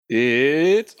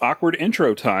It's awkward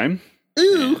intro time.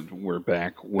 Ooh. And we're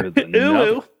back with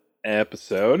another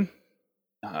episode.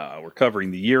 We're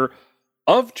covering the year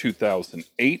of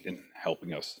 2008 and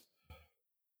helping us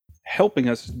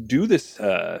do this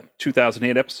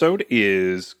 2008 episode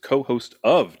is co-host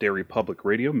of Dairy Public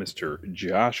Radio, Mr.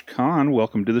 Josh Kahn.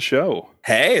 Welcome to the show.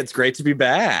 Hey, it's great to be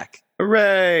back.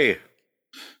 Hooray!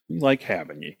 We like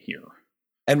having you here.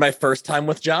 And my first time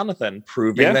with Jonathan,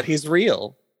 proving that he's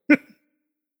real.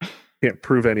 Can't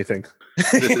prove anything.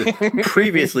 This is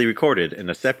previously recorded in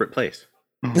a separate place.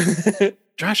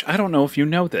 Josh, I don't know if you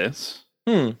know this,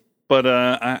 but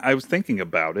I was thinking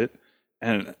about it,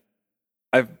 and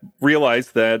I've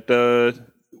realized that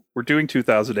we're doing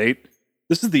 2008.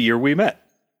 This is the year we met.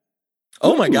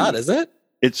 Oh my God, is it?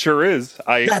 It sure is.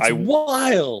 That's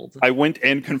wild. I went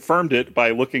and confirmed it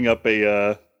by looking up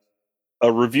a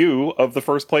review of the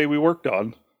first play we worked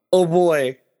on. Oh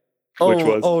boy. Which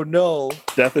was oh no.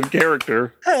 Death in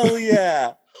Character. Hell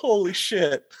yeah. Holy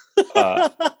shit.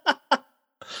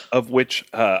 Of which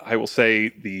I will say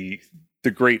the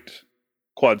great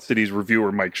Quad Cities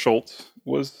reviewer Mike Schultz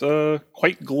was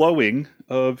quite glowing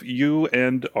of you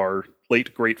and our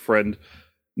late great friend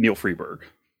Neil Freeberg.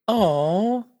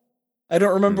 Oh, I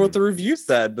don't remember what the review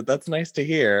said, but that's nice to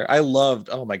hear. I loved,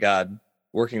 oh my God,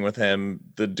 working with him.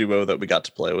 The duo that we got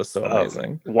to play was so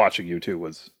amazing. Watching you two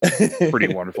was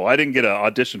pretty wonderful. I didn't get an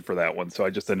audition for that one, so I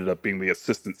just ended up being the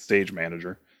assistant stage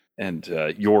manager and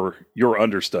your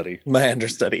understudy. My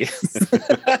understudy.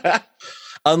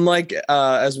 Unlike,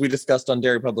 as we discussed on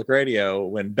Dairy Public Radio,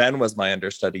 when Ben was my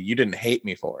understudy, you didn't hate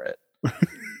me for it.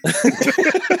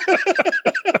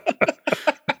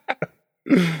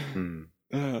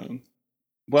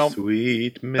 Well,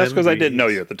 sweet memories. That's because I didn't know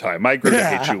you at the time. I grew to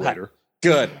hate you later.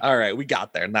 Good. All right, we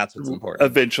got there, and that's what's important.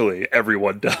 Eventually,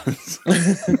 everyone does.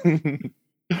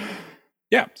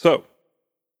 Yeah, so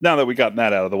now that we got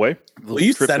that out of the way. Will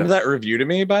you send that review to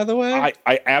me, by the way?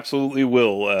 I absolutely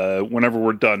will whenever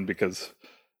we're done, because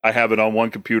I have it on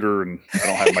one computer and I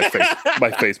don't have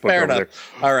my Facebook Fair over enough. there.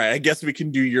 All right, I guess we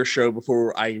can do your show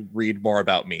before I read more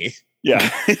about me. Yeah.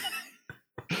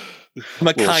 I'm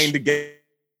a kind of gay.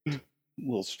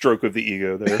 Little stroke of the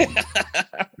ego there.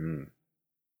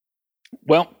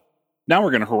 Well, now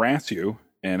we're going to harass you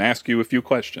and ask you a few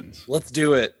questions. Let's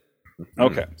do it.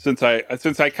 Okay. Since I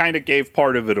kind of gave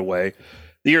part of it away,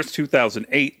 the year's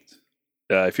 2008.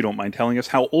 If you don't mind telling us,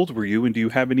 how old were you, and do you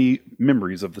have any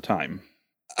memories of the time?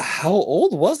 How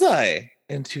old was I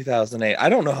in 2008? I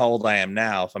don't know how old I am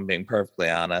now, if I'm being perfectly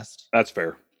honest. That's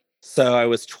fair. So I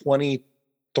was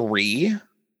 23.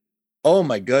 Oh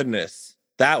my goodness.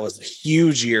 That was a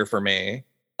huge year for me.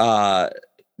 So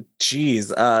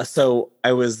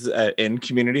I was in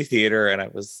community theater and I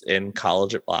was in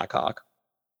college at Blackhawk.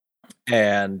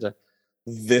 And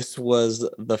this was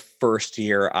the first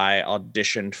year I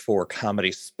auditioned for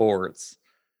Comedy Sports,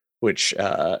 which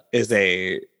is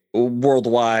a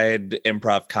worldwide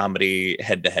improv comedy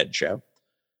head-to-head show.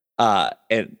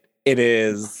 And it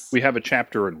is... We have a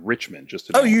chapter in Richmond.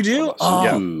 You do? Oh,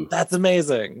 yeah. That's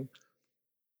amazing.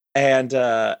 And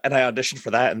I auditioned for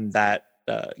that, and that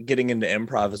getting into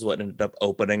improv is what ended up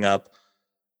opening up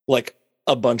like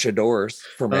a bunch of doors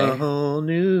for me. A whole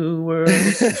new world.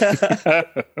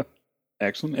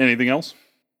 Excellent. Anything else?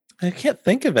 I can't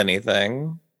think of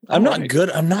anything. I'm not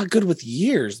good with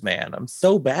years, man. I'm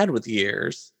so bad with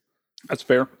years. That's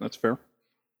fair.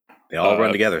 They all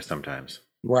run together sometimes.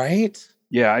 Right?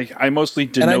 Yeah, I mostly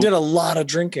did. And I did a lot of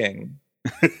drinking.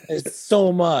 It's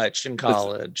so much in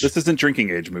college. This isn't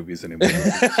drinking age movies anymore.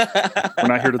 We're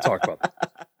not here to talk about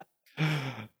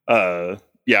that.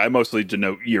 Yeah, I mostly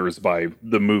denote years by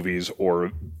the movies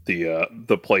or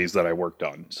the plays that I worked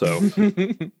on. So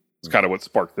it's kind of what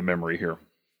sparked the memory here.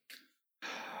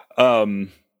 All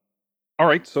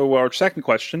right, so our second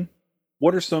question.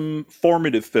 What are some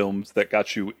formative films that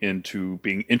got you into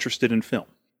being interested in film?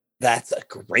 That's a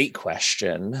great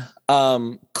question.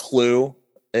 Clue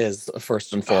is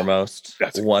first and foremost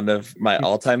one of my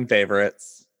all-time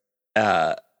favorites.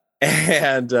 And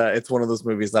it's one of those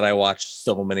movies that I watched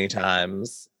so many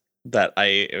times that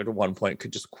I, at one point,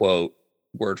 could just quote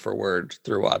word for word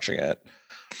through watching it.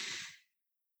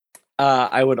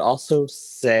 I would also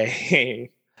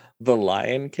say The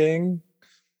Lion King.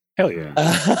 Hell yeah.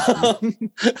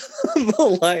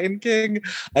 The Lion King.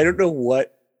 I don't know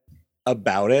what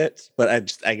about it,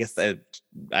 but I guess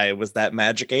I was that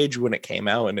magic age when it came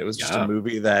out, and it was just a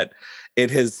movie that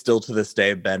it has still to this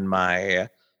day been my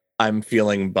I'm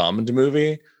feeling bummed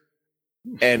movie,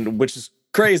 and which is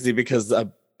crazy because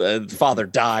the father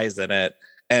dies in it,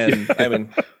 and I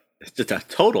mean it's just a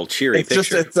total cheery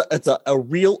picture. It's a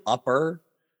real upper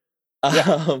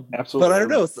Absolutely. But I don't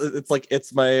know. It's like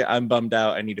I'm bummed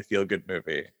out. I need to feel good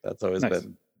movie. That's always Nice.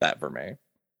 been that for me.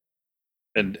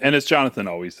 And as Jonathan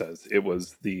always says, it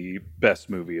was the best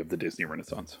movie of the Disney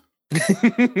Renaissance.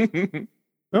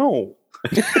 No.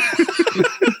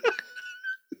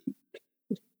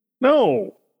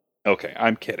 No. Okay,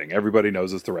 I'm kidding. Everybody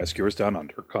knows it's The Rescuers Down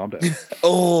Under. Calm down.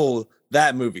 Oh,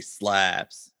 that movie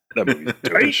slaps. That movie's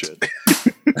dirty Right. shit.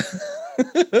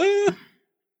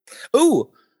 Ooh,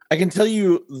 I can tell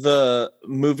you the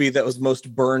movie that was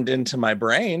most burned into my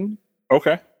brain.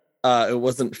 Okay. It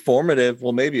wasn't formative.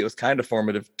 Well, maybe it was kind of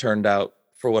formative, turned out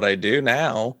for what I do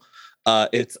now.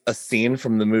 It's a scene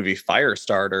from the movie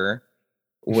Firestarter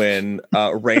when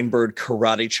Rainbird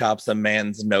karate chops a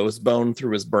man's nose bone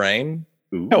through his brain.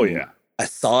 Ooh. Hell yeah. I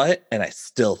saw it and I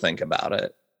still think about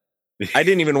it. I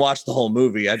didn't even watch the whole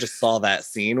movie. I just saw that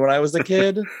scene when I was a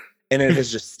kid, and it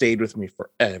has just stayed with me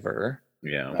forever.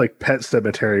 Yeah. Like Pet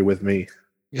Cemetery with me.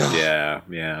 Yeah.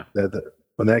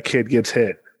 When that kid gets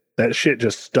hit, that shit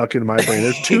just stuck in my brain.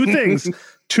 There's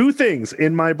two things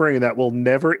in my brain that will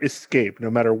never escape, no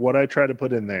matter what I try to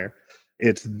put in there.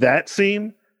 It's that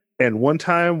scene, and one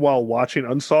time while watching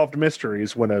Unsolved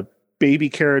Mysteries when a baby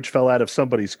carriage fell out of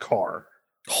somebody's car.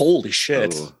 Holy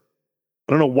shit. Oh,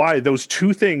 I don't know why those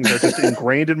two things are just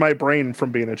ingrained in my brain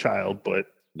from being a child, but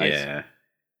yeah.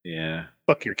 Yeah.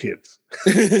 fuck your kids.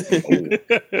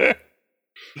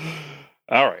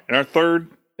 All right. And our third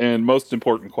and most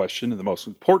important question, and the most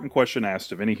important question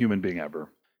asked of any human being ever.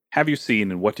 Have you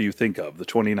seen and what do you think of the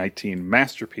 2019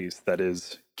 masterpiece that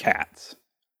is Cats?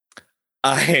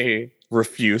 I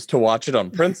refuse to watch it on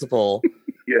principle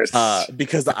Yes.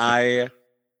 because I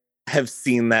have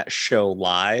seen that show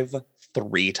live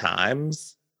 3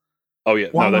 times. Oh, yeah.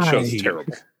 No, that show's Why?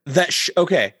 terrible.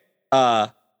 Okay.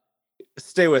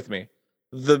 Stay with me.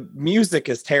 The music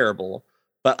is terrible,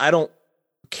 but I don't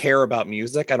care about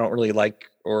music. I don't really like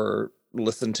or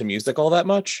listen to music all that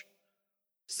much.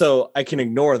 So I can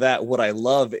ignore that. What I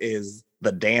love is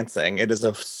the dancing. It is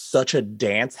such a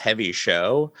dance heavy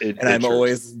show. And I'm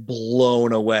always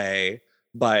blown away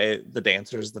by the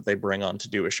dancers that they bring on to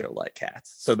do a show like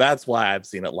Cats. So that's why I've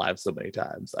seen it live so many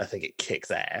times. I think it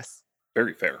kicks ass.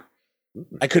 Very fair.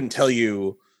 I couldn't tell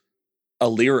you a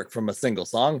lyric from a single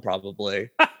song probably,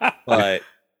 but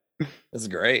it's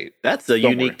great. That's a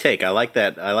Don't unique worry. take. I like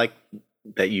that. I like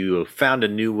that you found a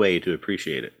new way to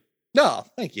appreciate it. No,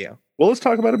 thank you. Well, let's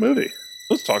talk about a movie.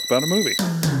 Let's talk about a movie.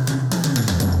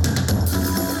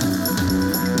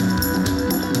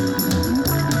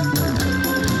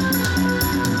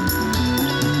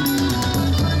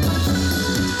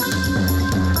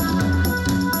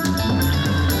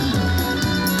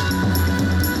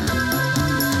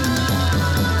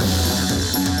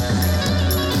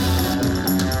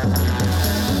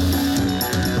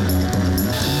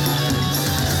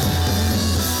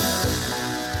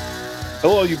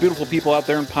 Hello, you beautiful people out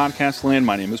there in podcast land.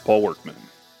 My name is Paul Workman.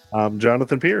 I'm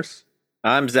Jonathan Pierce.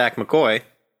 I'm Zach McCoy.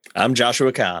 I'm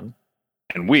Joshua Kahn.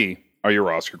 And we are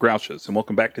your Oscar Grouches. And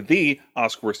welcome back to the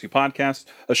Oscar Worthy Podcast,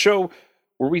 a show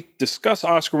where we discuss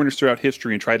Oscar winners throughout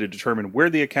history and try to determine where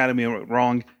the Academy went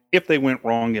wrong, if they went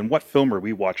wrong, and what film are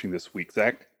we watching this week,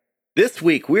 Zach? This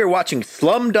week we are watching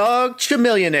Slumdog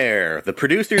Millionaire. The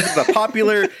producers of the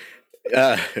popular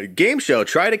game show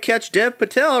try to catch Dev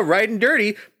Patel riding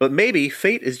dirty, but maybe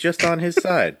fate is just on his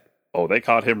side. Oh, they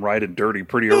caught him riding dirty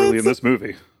pretty early in this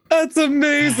movie. That's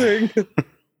amazing.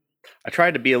 I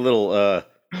tried to be a little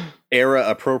era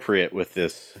appropriate with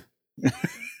this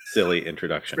silly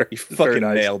introduction. You fucking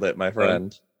nice. nailed it, my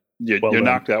friend. You Well done.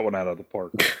 knocked that one out of the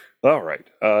park. All right.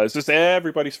 Is this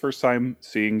everybody's first time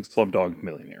seeing Slumdog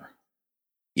Millionaire?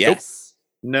 Yes.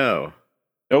 No.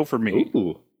 No, for me.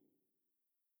 Ooh.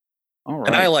 All right.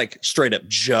 And I like straight up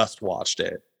just watched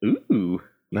it. Ooh.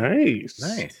 Nice.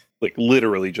 Nice. like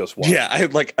literally just watched. Yeah, I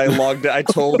logged it. I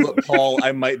told Paul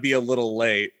I might be a little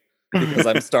late because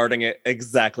I'm starting it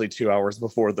exactly 2 hours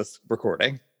before this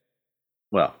recording.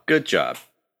 Well, good job.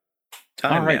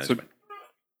 Time All right. management. So,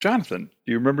 Jonathan,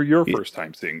 do you remember your Yeah. first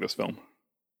time seeing this film?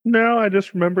 No, I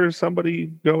just remember somebody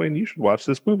going, "You should watch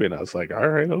this movie," and I was like, "All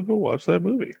right, I'll go watch that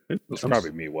movie." It was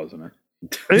probably me, wasn't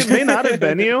it? It may not have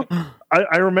been you.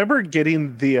 I remember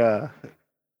getting the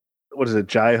what is it,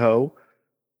 Jai-Ho?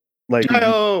 Like,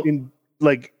 Jai-Ho!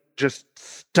 like just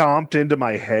stomped into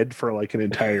my head for like an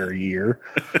entire year,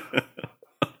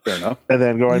 Fair enough. and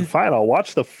then going, "Fine, I'll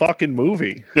watch the fucking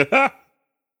movie."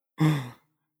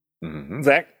 Mhm.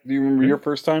 Zach, do you remember your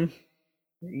first time?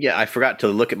 Yeah, I forgot to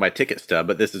look at my ticket stub,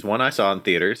 but this is one I saw in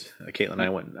theaters. Caitlin and I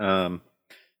went,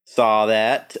 saw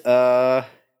that.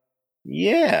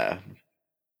 Yeah,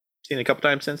 seen it a couple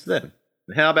times since then.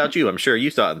 How about you? I'm sure you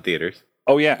saw it in theaters.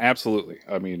 Oh yeah, absolutely.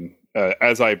 I mean,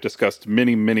 as I've discussed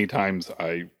many times,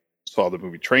 I saw the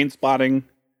movie Trainspotting.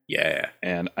 Yeah.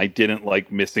 And I didn't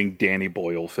like missing Danny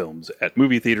Boyle films at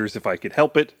movie theaters if I could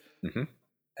help it. Mm-hmm.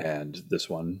 And this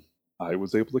one I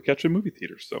was able to catch in movie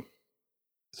theaters, so I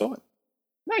saw it.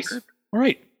 Nice. All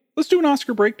right, let's do an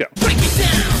Oscar breakdown. Break it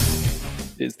down!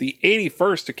 It is the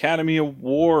 81st Academy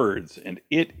Awards, and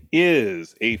it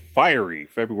is a fiery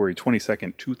February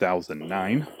 22nd,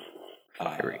 2009.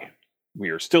 We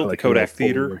are still at the Kodak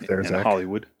Theater in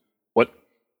Hollywood. What?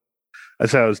 I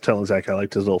said I was telling Zach I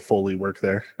liked his little Foley work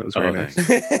there. It was very nice.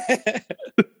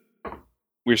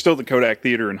 We're still at the Kodak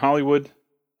Theater in Hollywood.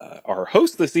 Our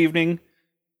host this evening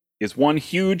is one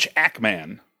huge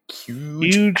Ackman.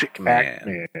 Huge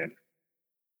Ackman.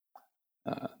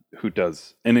 Who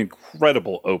does an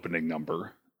incredible opening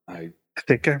number. I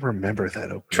think I remember that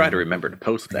opening. Try to remember to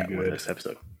post that one this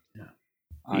episode.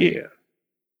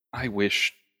 I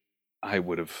wish I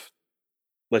would have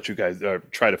let you guys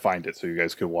try to find it so you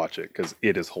guys could watch it, because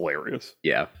it is hilarious.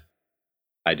 Yeah,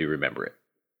 I do remember it.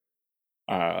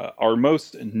 Our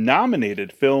most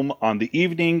nominated film on the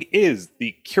evening is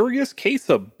The Curious Case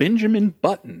of Benjamin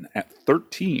Button at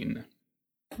 13.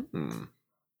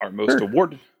 Our most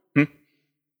awarded... I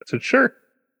said, sure.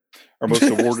 Our most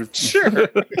awarded... Sure.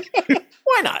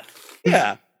 Why not?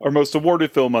 Yeah. Our most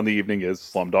awarded film on the evening is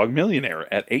Slumdog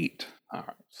Millionaire at 8.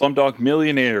 Slumdog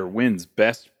Millionaire wins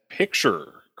Best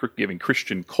Picture, giving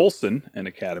Christian Coulson an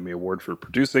Academy Award for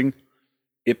producing.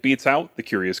 It beats out The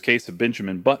Curious Case of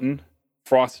Benjamin Button,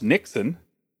 Frost Nixon,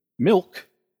 Milk,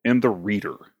 and The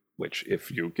Reader, which,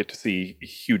 if you get to see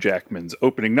Hugh Jackman's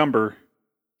opening number,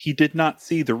 he did not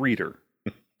see The Reader.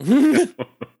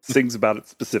 Sings about it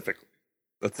specifically.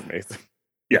 That's amazing.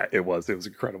 Yeah, it was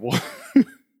incredible.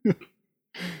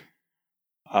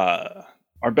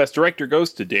 Our Best Director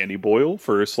goes to Danny Boyle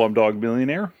for Slumdog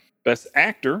Millionaire. Best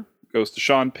Actor goes to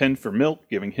Sean Penn for Milk,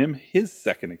 giving him his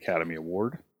second Academy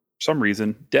Award. For some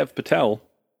reason, Dev Patel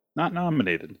not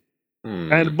nominated.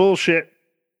 And bullshit.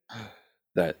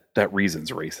 That reason's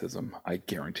racism, I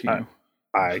guarantee you.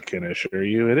 I can assure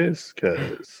you it is,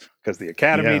 because the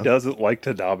Academy doesn't like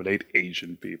to nominate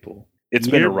Asian people. It's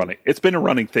been a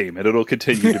running theme, and it'll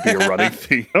continue to be a running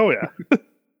theme. Oh yeah.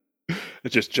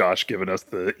 It's just Josh giving us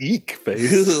the eek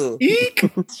face. Eek!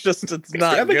 It's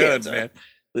not good, man.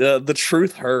 The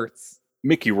truth hurts.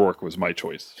 Mickey Rourke was my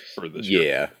choice for this year.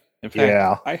 Yeah. In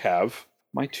fact, I have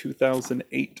my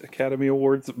 2008 Academy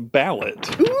Awards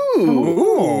ballot.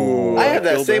 Ooh. I have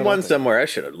that same one somewhere. I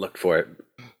should have looked for it.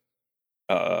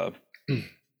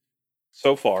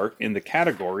 So far, in the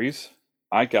categories,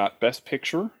 I got Best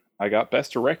Picture, I got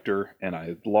Best Director, and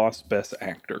I lost Best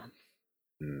Actor.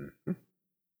 Mm-hmm.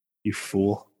 You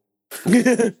fool.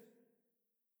 I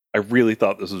really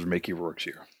thought this was Mickey Rourke's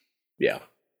year. Yeah.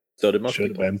 So did most people.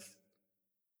 Should have been.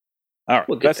 All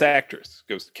right. Best Actress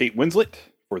goes to Kate Winslet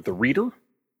for The Reader.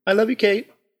 I love you,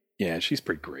 Kate. Yeah, she's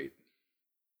pretty great.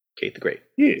 Kate the Great.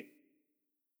 Yeah.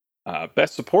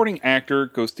 Best Supporting Actor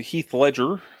goes to Heath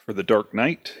Ledger for The Dark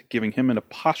Knight, giving him a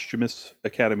posthumous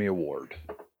Academy Award.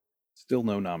 Still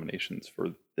no nominations for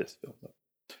this film, though.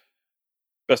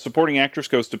 Best Supporting Actress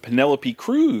goes to Penelope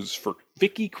Cruz for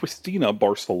Vicky Cristina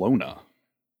Barcelona.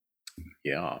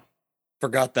 Yeah.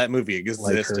 Forgot that movie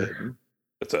existed.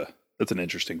 That's an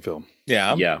interesting film.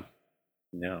 Yeah.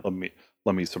 Yeah.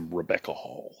 Let me some Rebecca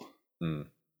Hall.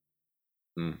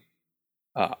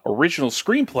 Original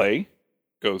Screenplay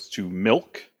goes to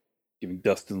Milk, giving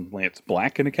Dustin Lance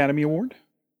Black an Academy Award.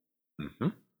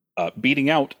 Beating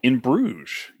Out In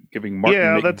Bruges, giving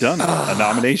Martin McDonagh a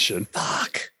nomination.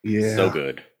 Fuck. Yeah. So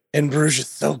good. In Bruges is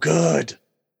so good.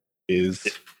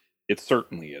 It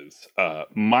certainly is.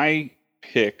 My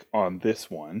pick on this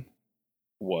one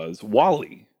was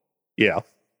Wall-E. Yeah.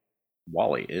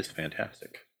 Wall-E is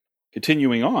fantastic.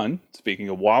 Continuing on, speaking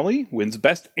of Wall-E, wins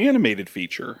Best Animated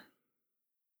Feature.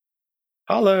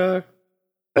 Holla.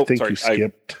 I think you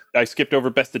skipped. I skipped over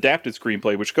Best Adapted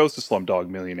Screenplay, which goes to Slumdog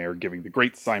Millionaire, giving the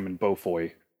great Simon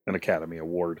Beaufoy an Academy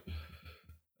Award.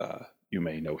 You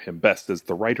may know him best as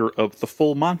the writer of The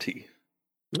Full Monty.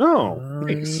 Oh,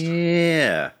 nice.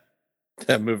 Yeah.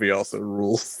 That movie also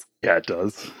rules. Yeah, it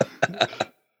does.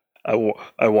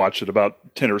 I watched it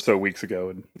about 10 or so weeks ago,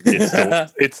 and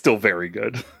it's still very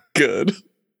good. Good.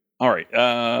 All right.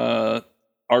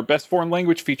 Our Best Foreign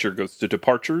Language Feature goes to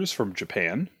Departures from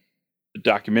Japan. The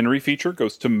documentary feature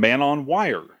goes to Man on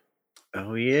Wire.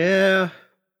 Oh, yeah.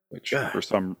 Which, for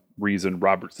some reason,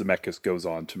 Robert Zemeckis goes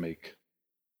on to make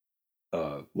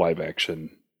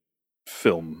live-action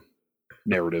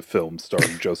narrative film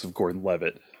starring Joseph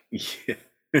Gordon-Levitt. Yeah.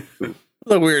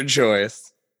 A weird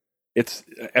choice. It's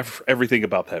everything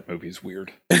about that movie is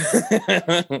weird,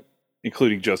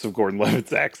 including Joseph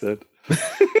Gordon-Levitt's accent.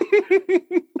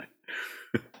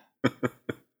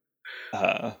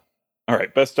 All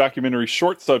right, best documentary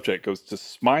short subject goes to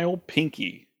Smile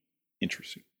Pinky.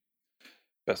 Interesting.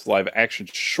 Best live action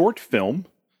short film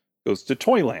goes to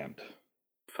Toyland.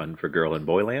 Fun for Girl in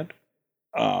Boyland.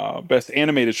 Best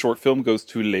animated short film goes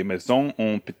to Les Maisons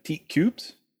en Petits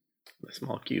Cubes. The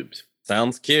small cubes.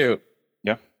 Sounds cute.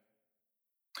 Yeah.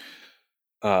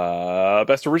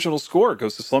 Best original score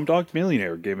goes to Slumdog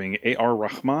Millionaire, giving A.R.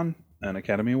 Rahman an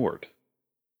Academy Award.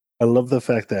 I love the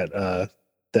fact that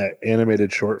that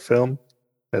animated short film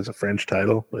has a French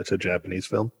title. It's a Japanese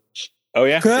film. Oh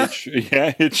yeah,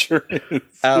 it sure is.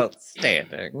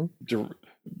 Outstanding.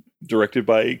 Directed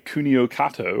by Kunio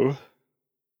Kato.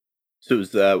 So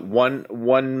it was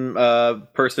one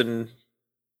person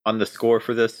on the score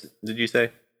for this, did you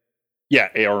say? Yeah,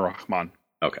 A.R. Rahman.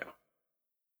 Okay.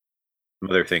 Some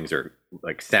other things are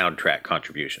like soundtrack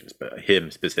contributions, but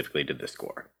him specifically did the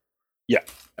score. Yeah.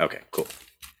 Okay, cool.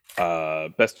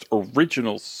 Best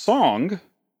original song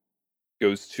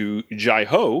goes to Jai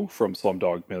Ho from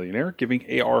Slumdog Millionaire, giving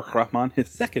A.R. Rahman his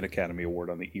second Academy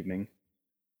Award on the evening.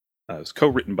 It was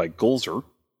co-written by Gulzer.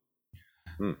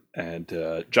 And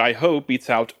Jai Ho beats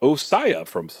out Osaya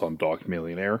from Slumdog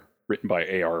Millionaire, written by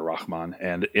A.R. Rahman,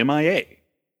 and MIA.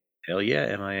 Hell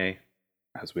yeah, MIA.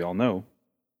 As we all know,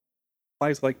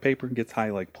 flies like paper and gets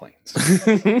high like planes.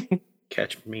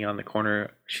 Catch me on the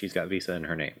corner. She's got Visa in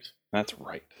her names. That's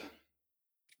right.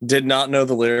 Did not know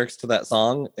the lyrics to that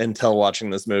song until watching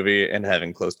this movie and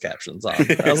having closed captions on.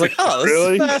 I was like, oh, this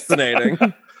Really? is fascinating.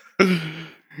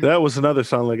 That was another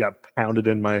song that got pounded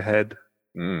in my head.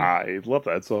 I love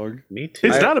that song. Me too.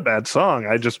 It's not a bad song.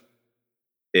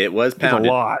 It was It's a pounded.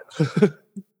 lot.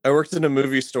 I worked in a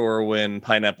movie store when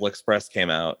Pineapple Express came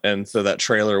out, and so that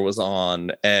trailer was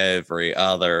on every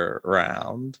other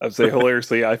round. I'd say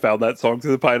hilariously, I found that song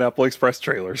through the Pineapple Express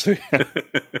trailer. So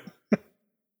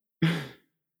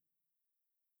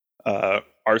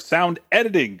our sound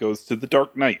editing goes to The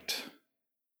Dark Knight.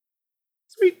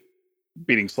 Sweet.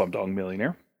 Beating Slumdog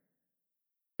Millionaire.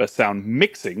 Best sound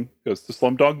mixing goes to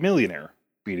Slumdog Millionaire,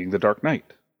 beating The Dark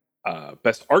Knight.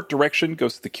 Best art direction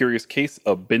goes to The Curious Case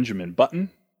of Benjamin Button.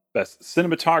 Best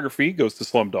cinematography goes to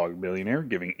Slumdog Millionaire,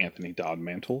 giving Anthony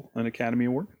Dodmantle an Academy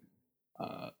Award.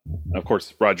 Of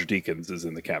course, Roger Deakins is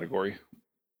in the category.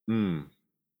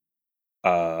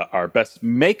 Our best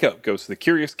makeup goes to The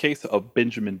Curious Case of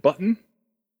Benjamin Button,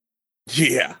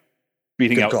 Yeah.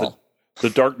 beating Good out call. the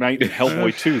Dark Knight and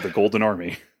Hellboy 2, The Golden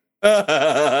Army.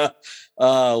 Where's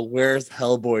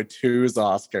Hellboy 2's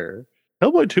Oscar?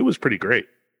 Hellboy 2 was pretty great.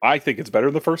 I think it's better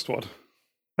than the first one.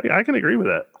 I can agree with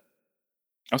that.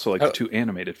 I also like the two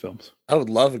animated films. I would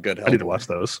love a good Hellboy. I need to watch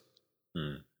those.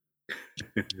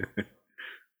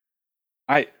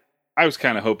 I was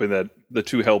kind of hoping that the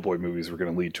two Hellboy movies were going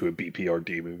to lead to a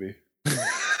BPRD movie.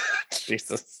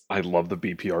 Jesus. I love the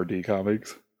BPRD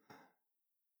comics.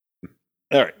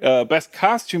 All right. Best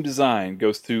costume design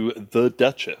goes to The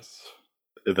Duchess.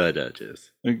 The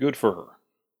Duchess. Good for her.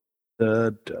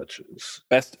 The Duchess.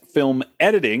 Best film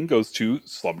editing goes to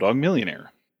Slumdog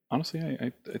Millionaire. Honestly,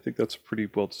 I think that's pretty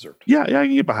well deserved. Yeah, I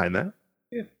can get behind that.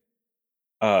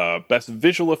 Best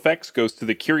visual effects goes to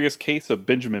The Curious Case of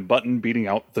Benjamin Button, beating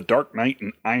out The Dark Knight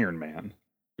and Iron Man.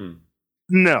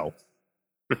 No.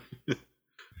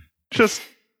 Just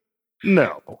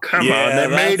no. Come Yeah, on, they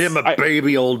made him a I-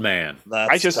 baby old man.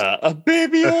 That's a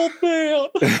baby old man.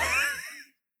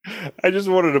 I just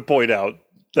wanted to point out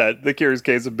that The Curious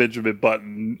Case of Benjamin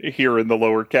Button here in the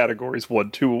lower categories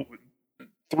won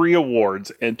 3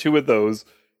 awards, and 2 of those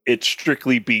it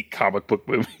strictly beat comic book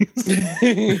movies.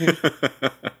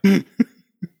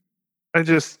 I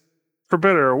just, for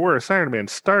better or worse, Iron Man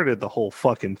started the whole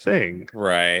fucking thing.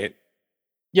 Right.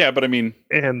 Yeah, but I mean,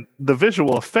 And the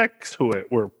visual effects to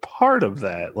it were part of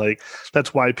that. Like,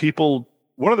 that's why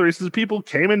one of the reasons people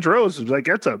came in droves was like,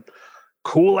 that's a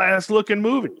cool ass looking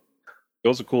movie. it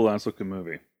was a cool ass looking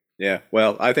movie. Yeah,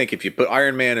 well, I think if you put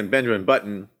Iron Man and Benjamin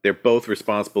Button, they're both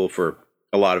responsible for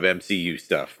a lot of MCU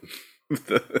stuff. With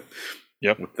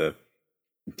the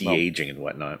de-aging and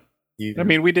whatnot. I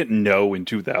mean, we didn't know in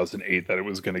 2008 that it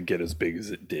was going to get as big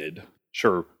as it did.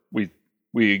 Sure, we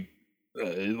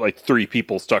like 3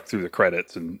 people stuck through the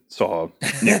credits and saw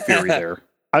Nick Fury there.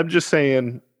 I'm just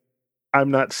saying, I'm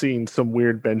not seeing some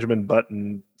weird Benjamin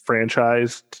Button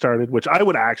franchise started, which I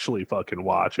would actually fucking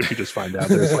watch if you just find out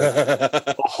there's like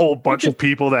a whole bunch of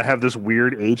people that have this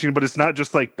weird aging, but it's not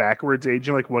just like backwards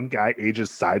aging. Like one guy ages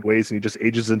sideways and he just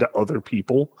ages into other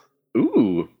people.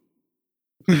 Ooh.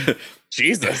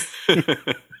 Jesus.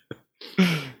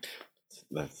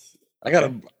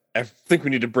 I think we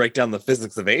need to break down the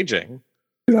physics of aging.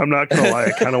 I'm not gonna lie,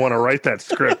 I kind of want to write that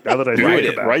script now that I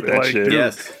think about write it. that shit. Dude,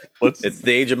 Yes, it's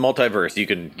the age of multiverse. You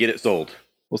can get it sold.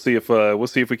 We'll see if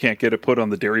we can't get it put on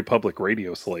the Dairy Public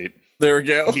radio slate. There we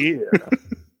go. yeah.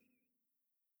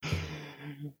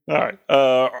 All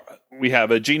right. We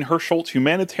have a Gene Herschelt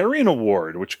Humanitarian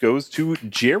Award, which goes to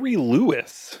Jerry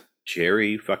Lewis.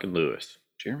 Jerry fucking Lewis.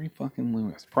 Jerry fucking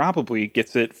Lewis probably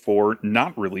gets it for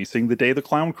not releasing The Day the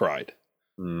Clown Cried.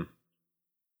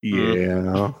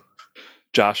 Yeah.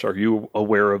 Josh, are you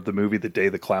aware of the movie The Day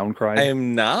the Clown Cried? I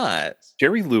am not.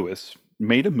 Jerry Lewis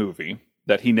made a movie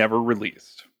that he never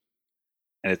released.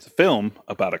 And it's a film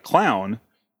about a clown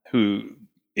who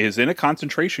is in a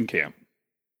concentration camp.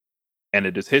 And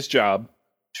it is his job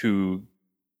to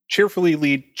cheerfully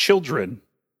lead children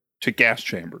to gas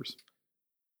chambers.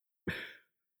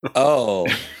 Oh.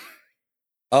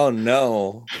 Oh,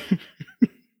 no.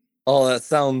 Oh, that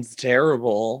sounds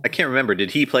terrible. I can't remember.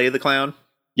 Did he play the clown?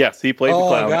 Yes, he played the Oh,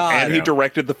 clown, God. and he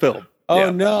directed the film. Oh,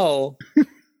 Yeah. no.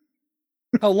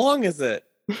 How long is it?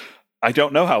 I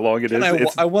don't know how long it is.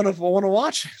 I want to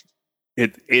watch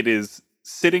it. It is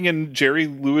sitting in Jerry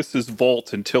Lewis's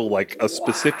vault until like a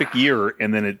specific year,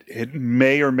 and then it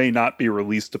may or may not be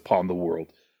released upon the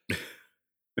world.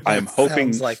 I am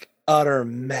hoping Sounds like utter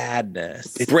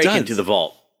madness. It Break does. into the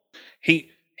vault.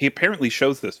 He apparently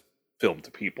shows this film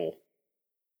to people,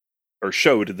 or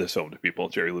showed this film to people.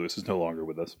 Jerry Lewis is no longer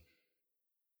with us.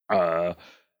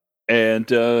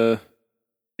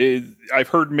 I've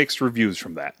heard mixed reviews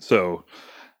from that. So,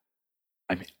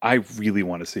 I mean, I really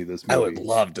want to see this movie. I would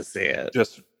love to see it.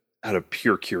 Just out of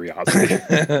pure curiosity.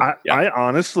 I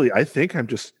honestly, I think I'm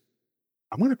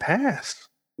going to pass.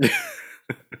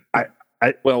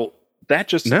 Well, that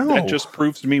just No.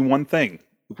 proves to me one thing.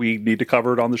 We need to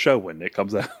cover it on the show when it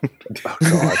comes out. Oh,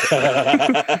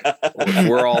 God.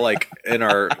 We're all like in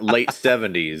our late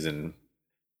 70s, and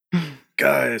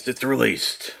guys, it's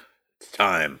released. It's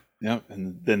time. Yeah,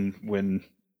 and then when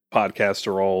podcasts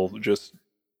are all just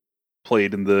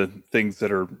played in the things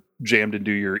that are jammed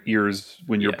into your ears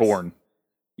when you're Yes. born,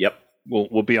 Yep,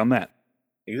 we'll be on that.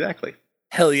 exactly.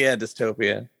 Hell yeah,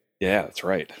 dystopia. Yeah, that's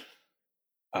right.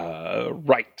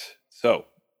 Right. So,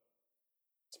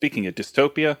 speaking of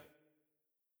dystopia,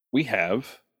 we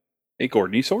have a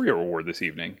Gordon E. Sawyer Award this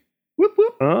evening. Whoop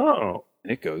whoop. Oh.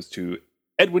 And it goes to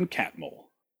Edwin Catmull.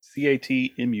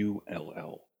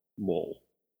 Catmull. Mull.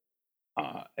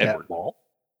 Edward. Catmull.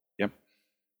 Yep.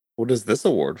 What is this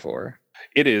award for?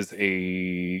 It is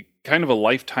a kind of a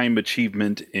lifetime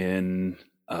achievement in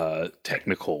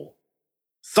technical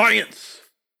Science.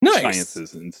 Nice.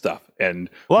 sciences and stuff. And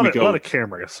A lot we of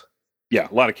cameras. yeah,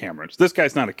 a lot of cameras. This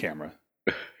guy's not a camera.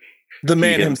 The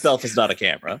man He himself is not a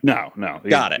camera. No.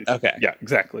 Got it. Okay. Yeah,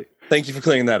 exactly. Thank you for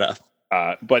clearing that up.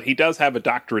 But he does have a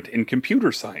doctorate in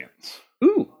computer science.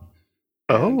 Ooh.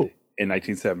 Oh. In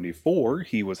 1974,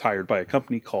 he was hired by a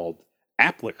company called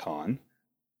Applicon,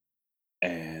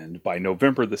 and by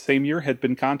November the same year had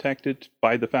been contacted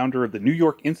by the founder of the New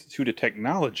York Institute of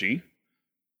Technology,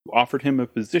 who offered him a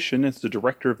position as the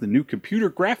director of the new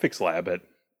computer graphics lab at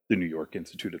the New York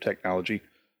Institute of Technology.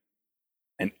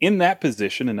 And in that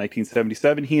position, in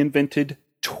 1977, he invented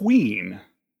Tween,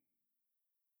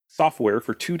 software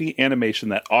for 2D animation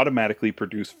that automatically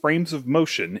produced frames of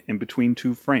motion in between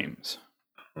two frames.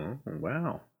 Oh,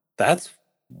 wow. That's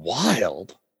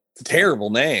wild. It's a terrible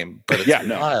name, but it's Yeah, a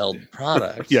no. wild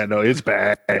product. Yeah, no, it's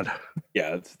bad.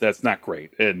 Yeah, that's not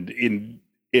great. And in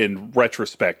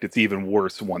retrospect, it's even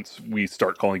worse once we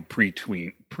start calling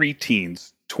preteens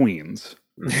tweens.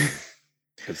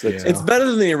 'Cause that's- It's better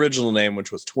than the original name,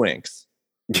 which was Twinks.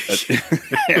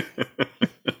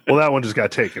 Well, that one just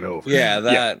got taken over. Yeah,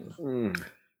 that. Mm.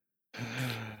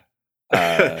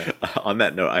 Uh, On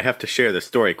that note, I have to share this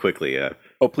story quickly.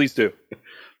 oh, please do.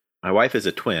 My wife is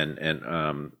a twin,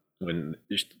 and when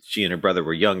she and her brother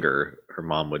were younger, her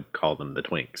mom would call them the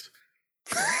Twinks.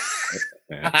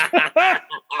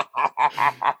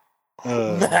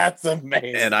 That's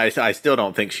amazing. And I still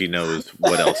don't think she knows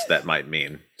what else that might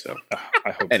mean. So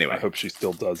Anyway. I hope she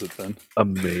still does it then.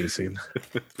 Amazing.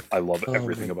 I love Oh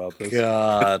everything my about this.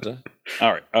 God.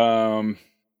 All right.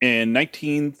 In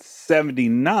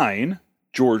 1979,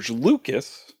 George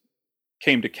Lucas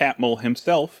came to Catmull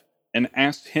himself and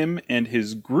asked him and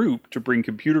his group to bring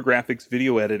computer graphics,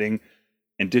 video editing,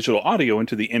 and digital audio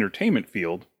into the entertainment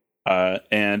field,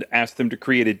 and asked them to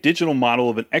create a digital model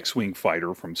of an X-Wing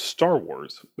fighter from Star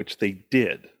Wars, which they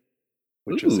did,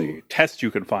 which is a Ooh. test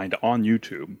you can find on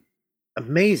YouTube.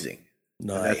 amazing.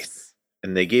 Nice.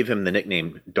 And they gave him the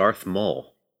nickname Darth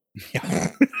Mole.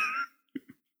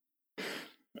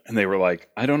 And they were like,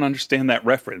 I don't understand that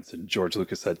reference. And George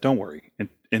Lucas said, don't worry.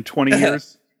 In 20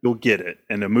 years, you'll get it.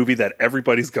 And a movie that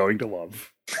everybody's going to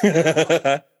love.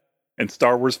 And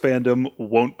Star Wars fandom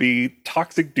won't be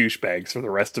toxic douchebags for the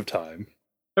rest of time.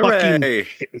 Hooray!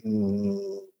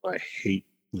 I hate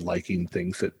liking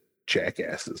things that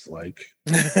jackasses like.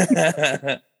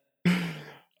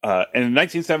 And in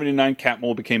 1979,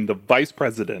 Catmull became the vice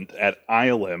president at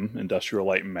ILM, Industrial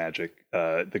Light and Magic,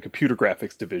 the computer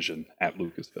graphics division at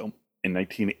Lucasfilm. In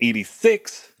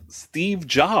 1986, Steve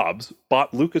Jobs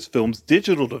bought Lucasfilm's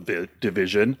digital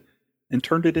division and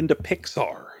turned it into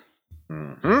Pixar,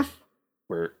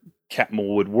 where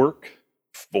Catmull would work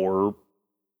for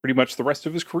pretty much the rest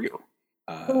of his career.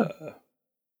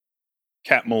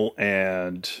 Catmull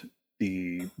and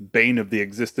the bane of the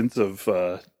existence of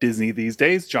Disney these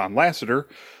days, John Lasseter,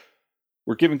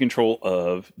 were given control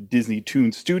of Disney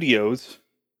Toon Studios,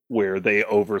 where they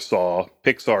oversaw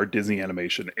Pixar, Disney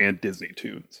Animation, and Disney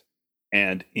Toons.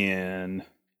 And in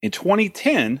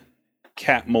 2010,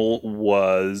 Catmull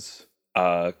was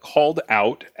called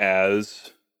out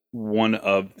as one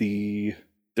of the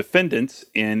defendants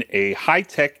in a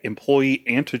high-tech employee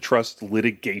antitrust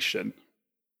litigation.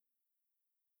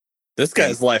 This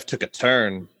guy's life took a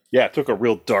turn. Yeah, it took a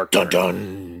real dark turn.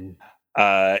 Dun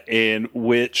dun. In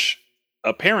which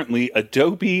apparently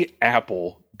Adobe,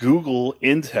 Apple, Google,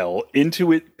 Intel,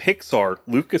 Intuit, Pixar,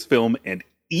 Lucasfilm, and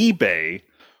eBay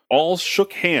all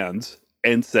shook hands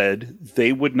and said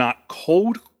they would not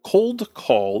cold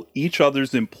call each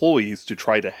other's employees to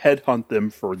try to headhunt them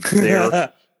for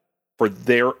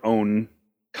their own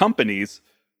companies,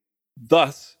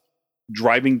 thus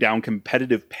driving down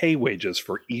competitive pay wages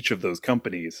for each of those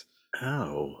companies.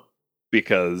 Oh.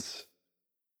 Because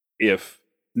if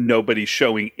nobody's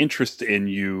showing interest in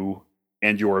you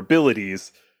and your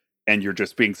abilities, and you're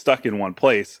just being stuck in one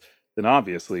place, then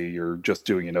obviously you're just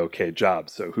doing an okay job.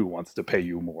 So who wants to pay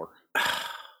you more?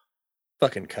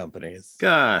 Fucking companies.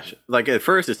 Gosh. Like at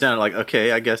first it sounded like,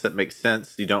 okay, I guess that makes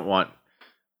sense. You don't want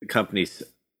companies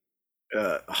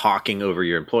hawking over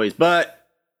your employees, but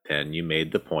then you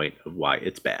made the point of why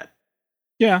it's bad.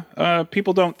 Yeah,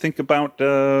 people don't think about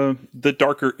the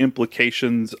darker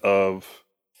implications of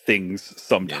things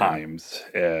sometimes,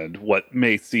 and what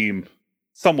may seem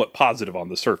somewhat positive on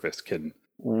the surface can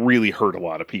really hurt a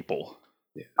lot of people.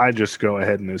 Yeah. I just go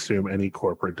ahead and assume any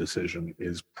corporate decision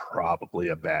is probably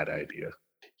a bad idea.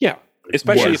 Yeah,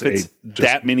 especially Was if it's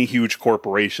that many huge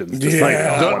corporations.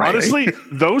 Yeah. Honestly,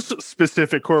 those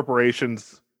specific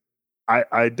corporations,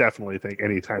 I definitely think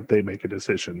anytime they make a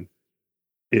decision,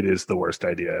 it is the worst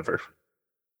idea ever.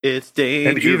 It's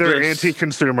dangerous. And either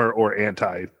anti-consumer or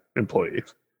anti-employee.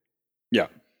 Yeah.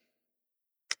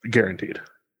 Guaranteed.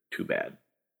 Too bad.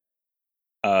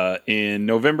 In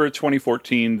November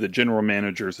 2014, the general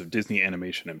managers of Disney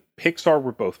Animation and Pixar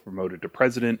were both promoted to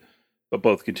president, but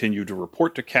both continued to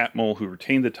report to Catmull, who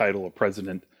retained the title of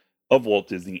president of Walt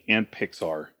Disney and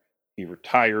Pixar. He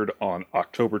retired on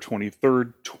October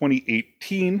 23rd,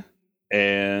 2018,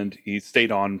 and he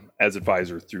stayed on as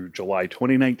advisor through July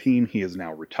 2019. He is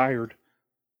now retired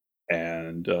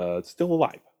and still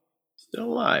alive. Still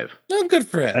alive. Oh, good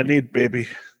for him. I need baby.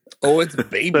 Oh, it's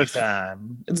baby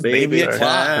time. It's baby o'clock.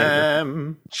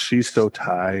 time. She's so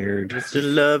tired. Mr.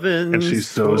 Lovin'. And she's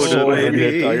so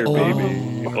baby. tired, Oh,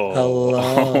 baby. hello.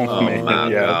 Oh man, my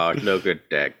yeah. God. Look at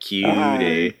that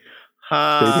cutie.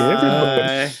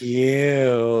 Hi.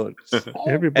 Cute.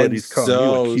 Everybody's And calling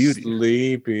so you a cutie.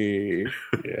 sleepy.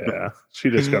 Yeah. She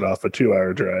just got off a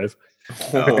 2-hour drive.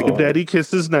 Oh. Daddy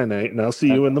kisses night-night, and I'll see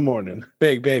you in the morning.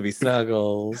 Big baby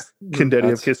snuggles. Can Daddy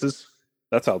have That's- kisses?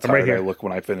 That's how right tired I here. look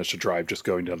when I finish a drive just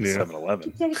going down to Yeah.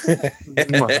 7-Eleven.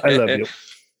 Mwah, I love you.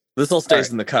 This all stays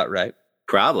Right. in the cut, right?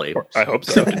 Probably. I hope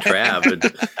so. So did Trav.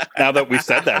 Now that we've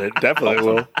said that, it definitely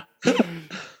will.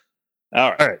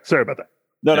 All right. All right. Sorry about that.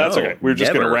 No, that's No, okay. We're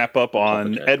just going to never wrap up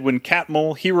on apologize. Edwin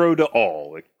Catmull, hero to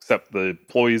all, except the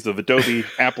employees of Adobe,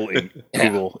 Apple,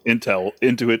 Google, Intel,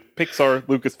 Intuit, Pixar,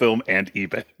 Lucasfilm, and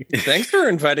eBay. Thanks for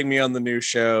inviting me on the new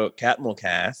show, Catmull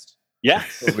Cast.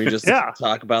 Yes. Where we just Yeah.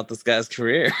 talk about this guy's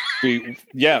career. We're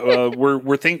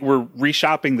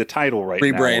reshopping the title right now.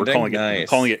 Rebranding? We're Nice.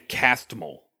 calling it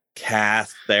Castmull.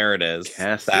 Cast. There it is.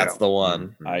 Cast, That's yeah. the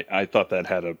one. I thought that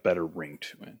had a better ring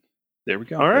to it. There we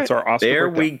go. All right. That's our Oscar There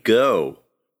breakdown. we go.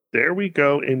 There we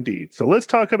go, indeed. So let's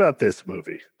talk about this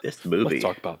movie. This movie. Let's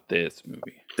talk about this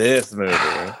movie. This movie.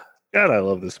 God, I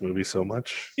love this movie so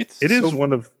much. It It is so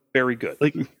one of, very good.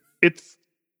 like, it's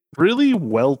really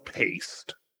well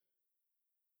paced.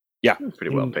 Pretty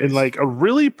well paced. In like a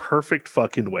really perfect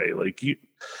fucking way. Like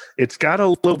it's got a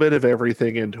little bit of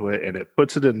everything into it, and it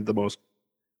puts it in the most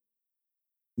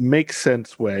makes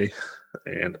sense way.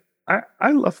 And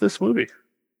I love this movie.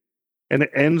 And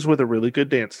it ends with a really good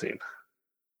dance scene.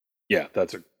 Yeah,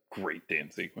 that's a great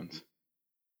dance sequence.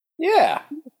 Yeah.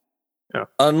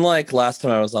 Unlike last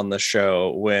time I was on the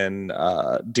show when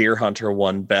Deer Hunter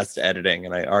won Best Editing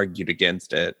and I argued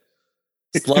against it,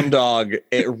 Slumdog,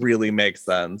 it really makes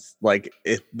sense. Like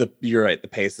you're right, the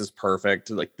pace is perfect.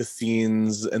 Like the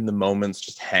scenes and the moments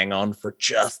just hang on for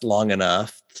just long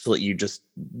enough to let you just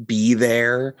be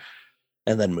there,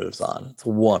 and then moves on. It's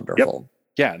wonderful.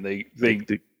 Yeah, they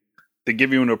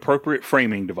give you an appropriate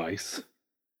framing device,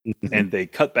 and they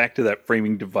cut back to that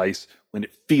framing device when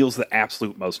it feels the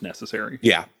absolute most necessary.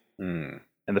 Yeah. Mm.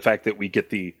 And the fact that we get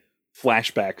the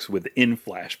flashbacks within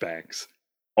flashbacks,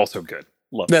 also good.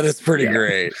 Love That it. is pretty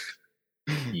great.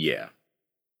 Yeah.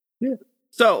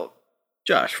 So,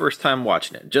 Josh, first time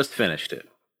watching it, just finished it.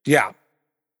 Yeah.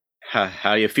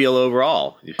 How you feel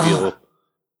overall? You feel?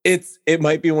 It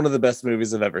might be one of the best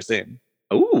movies I've ever seen.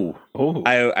 Ooh. Oh,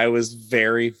 I was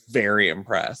very, very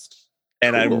impressed.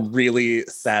 And Cool. I'm really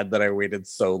sad that I waited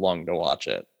so long to watch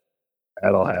it.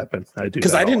 That'll happen. I do.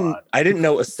 Because that I a lot. didn't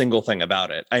know a single thing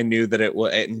about it. I knew that it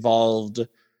involved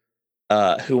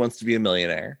Who Wants to Be a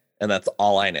Millionaire, and that's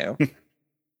all I knew.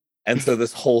 And so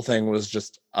this whole thing was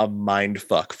just a mind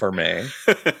fuck for me.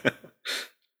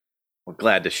 Well,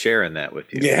 glad to share in that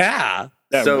with you. Yeah.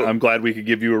 So- I'm glad we could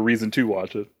give you a reason to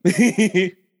watch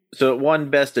it. So it won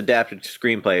Best Adapted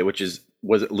Screenplay,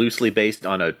 was it loosely based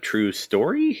on a true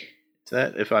story? Is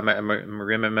that, if I'm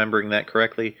remembering that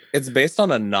correctly? It's based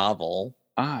on a novel.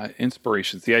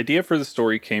 Inspirations. The idea for the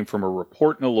story came from a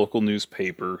report in a local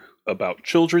newspaper about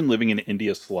children living in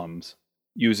India slums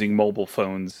using mobile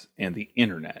phones and the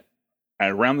internet.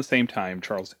 At around the same time,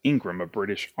 Charles Ingram, a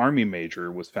British Army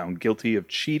major, was found guilty of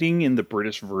cheating in the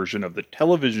British version of the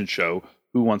television show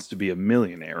Who Wants to Be a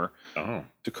Millionaire. Oh.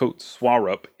 To quote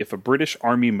Swarup, if a British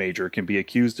Army major can be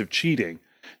accused of cheating,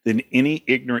 then any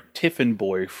ignorant tiffin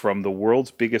boy from the world's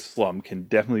biggest slum can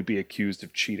definitely be accused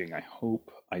of cheating. I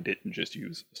hope I didn't just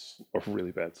use a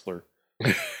really bad slur.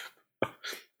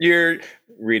 You're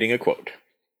reading a quote.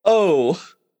 Oh,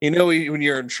 you know when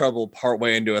you're in trouble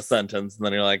partway into a sentence and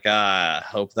then you're like,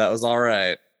 hope that was all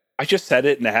right. I just said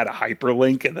it and it had a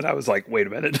hyperlink, and then I was like, wait a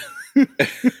minute.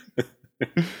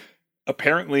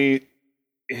 Apparently,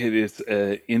 it is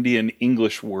an Indian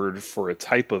English word for a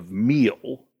type of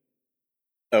meal.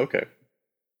 Okay.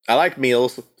 I like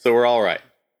meals, so we're all right.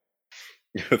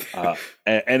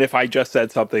 And if I just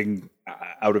said something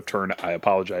out of turn, I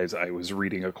apologize. I was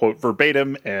reading a quote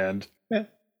verbatim, and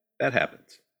that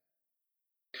happens.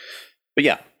 But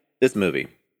yeah, this movie.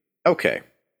 Okay.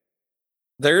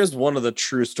 There is one of the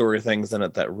true story things in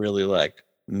it that really like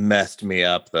messed me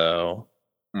up though.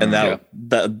 And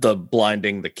the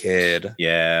blinding the kid.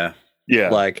 Yeah. yeah,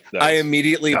 Like I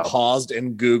immediately paused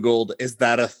and Googled, is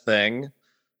that a thing?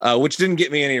 Which didn't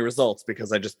get me any results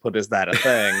because I just put, is that a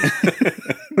thing?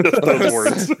 those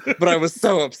words. But I was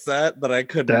so upset that I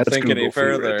couldn't That's think any Google for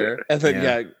you right further. there. And then,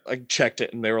 Yeah. I checked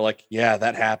it and they were like, yeah,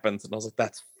 that happens. And I was like,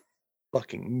 that's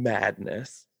fucking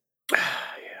madness.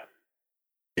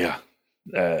 Yeah.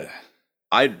 The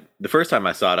first time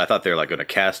I saw it, I thought they were like going to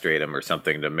castrate him or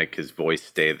something to make his voice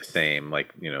stay the same,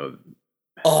 like,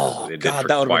 Oh, they did God, for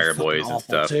that would Choir have been Boys awful and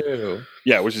stuff. too.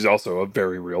 Yeah, which is also a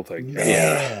very real thing.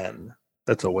 Man.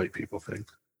 That's a white people thing.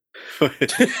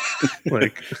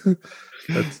 Like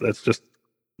that's just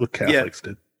what Catholics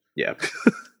did. Yeah.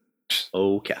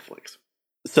 Oh, Catholics.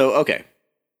 So, okay.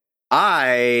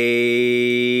 I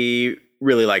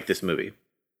really like this movie.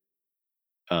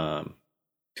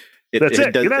 That's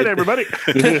it. Good night, everybody.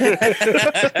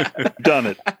 Done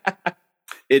it.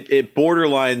 It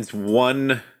borderlines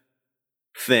one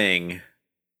thing.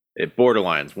 It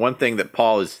borderlines one thing that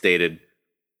Paul has stated.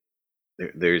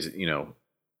 There's,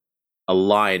 a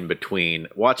line between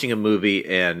watching a movie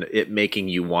and it making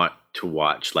you want to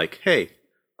watch. Like, hey,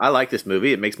 I like this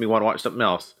movie. It makes me want to watch something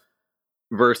else.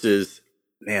 Versus,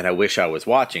 man, I wish I was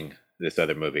watching this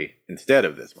other movie instead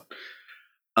of this one.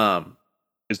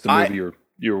 Is the movie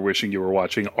you were wishing you were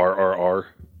watching RRR?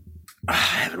 I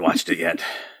haven't watched it yet.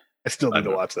 I still need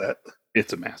to watch that.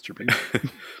 It's a masterpiece.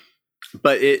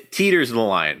 But it teeters the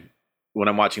line. When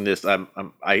I'm watching this,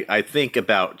 I think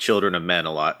about Children of Men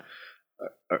a lot.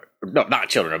 No, not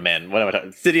Children of Men. What am I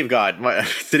talking? City of God.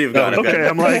 City of God. Okay,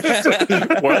 I'm like,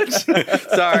 What?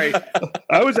 Sorry.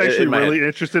 I was actually In my really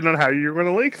interested in how you were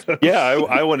going to link those. Yeah,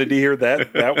 I wanted to hear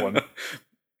that one.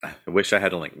 I wish I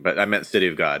had a link, but I meant City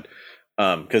of God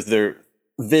because they're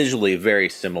visually very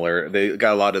similar. They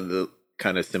got a lot of the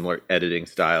kind of similar editing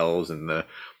styles and the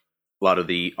a lot of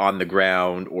the on the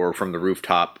ground or from the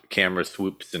rooftop camera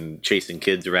swoops and chasing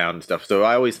kids around and stuff. So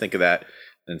I always think of that.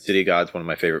 And City of God's one of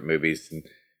my favorite movies. And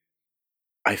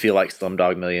I feel like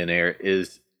Slumdog Millionaire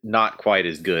is not quite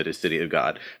as good as City of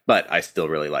God, but I still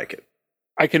really like it.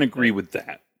 I can agree with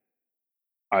that.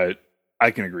 I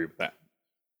can agree with that.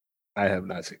 I have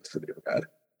not seen City of God.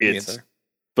 It's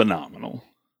phenomenal.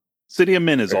 City of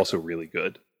Men is also really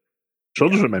good.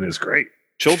 Children of Men is great.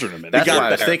 Children of Men. That's why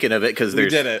I was thinking of it, because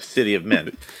there's City of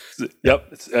Men.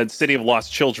 Yep. And City of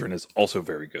Lost Children is also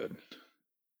very good.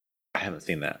 I haven't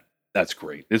seen that. That's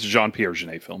great. It's a Jean-Pierre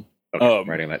Jeunet film. Okay, I'm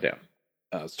writing that down.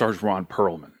 Stars Ron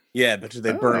Perlman. Yeah, but did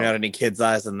they burn out any kids'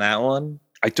 eyes in that one?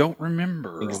 I don't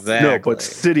remember. Exactly. No, but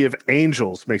City of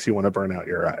Angels makes you want to burn out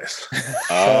your eyes.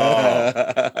 Oh.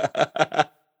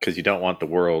 Because you don't want the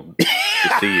world to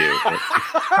see you.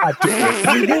 God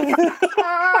damn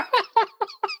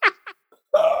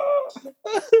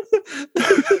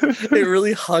It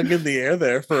really hung in the air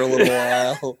there for a little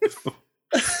while.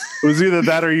 It was either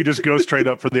that or you just go straight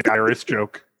up for the iris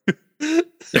joke.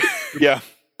 Yeah.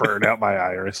 Burn out my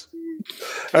iris.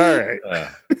 All right.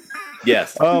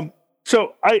 Yes.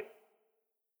 So I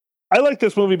like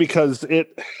this movie because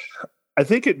I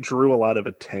think it drew a lot of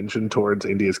attention towards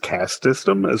India's caste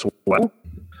system as well,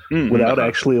 without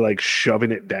actually like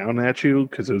shoving it down at you.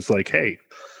 Because it was like, hey,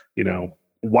 you know,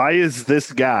 why is like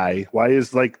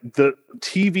the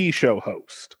TV show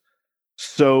host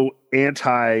so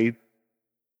anti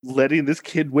letting this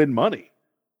kid win money?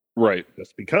 Right.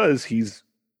 Just because he's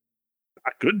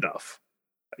not good enough.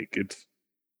 Like it's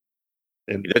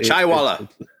the chaiwala.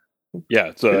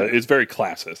 Yeah, it's very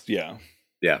classist. Yeah.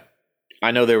 Yeah.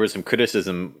 I know there was some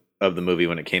criticism of the movie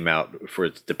when it came out for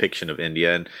its depiction of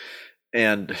India,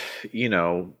 and you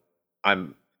know,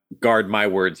 I'm guard my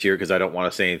words here because I don't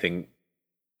want to say anything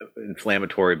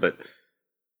inflammatory, but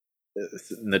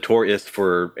it's notorious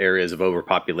for areas of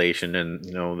overpopulation and,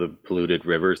 you know, the polluted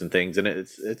rivers and things, and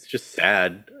it's just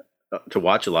sad to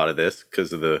watch a lot of this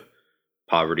because of the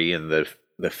poverty and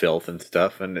the filth and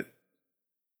stuff. And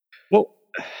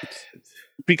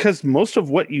because most of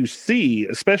what you see,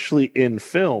 especially in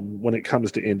film, when it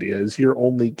comes to India, is you're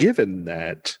only given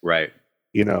that, right?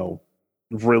 You know,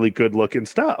 really good looking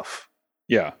stuff.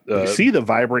 Yeah, you see the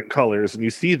vibrant colors and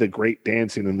you see the great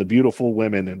dancing and the beautiful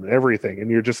women and everything, and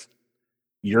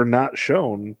you're not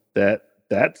shown that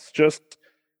that's just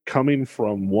coming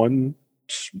from one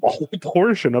small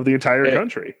portion of the entire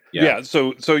country. Yeah.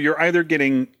 So you're either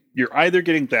getting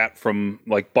that from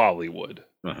like Bollywood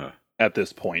at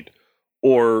this point,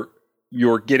 or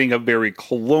you're getting a very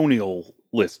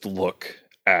colonialist look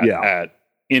at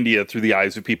India through the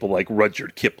eyes of people like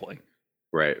Rudyard Kipling,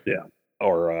 right? Yeah,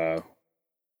 or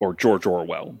George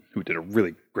Orwell, who did a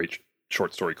really great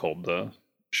short story called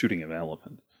 "Shooting an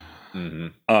Elephant."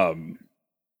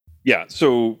 Yeah.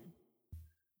 So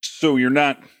you're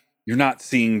not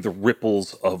seeing the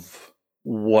ripples of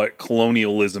what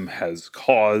colonialism has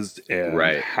caused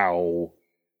and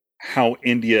how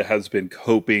India has been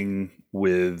coping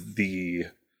with the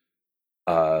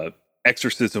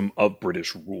exorcism of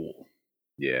British rule.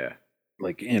 Yeah.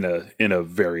 Like in a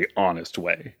very honest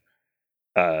way.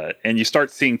 And you start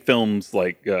seeing films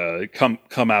like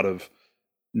come out of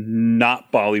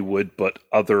not Bollywood but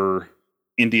other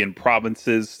Indian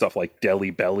provinces, stuff like Delhi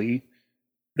Belly,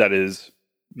 that is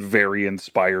very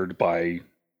inspired by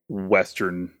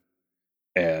Western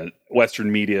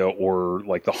media, or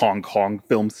like the Hong Kong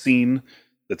film scene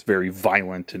that's very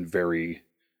violent and very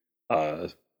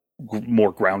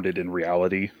more grounded in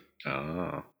reality.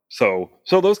 So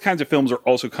those kinds of films are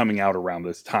also coming out around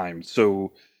this time.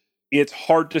 So it's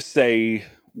hard to say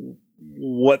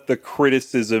what the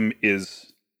criticism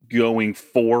is going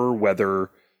for, whether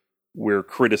we're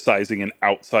criticizing an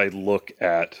outside look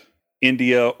at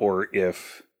India or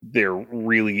if there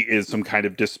really is some kind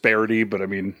of disparity. But I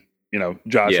mean, you know,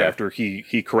 Josh, after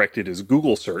he corrected his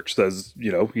Google search, says,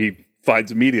 you know, he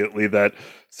finds immediately that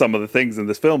some of the things in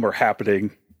this film are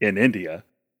happening in India.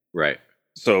 Right.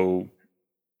 So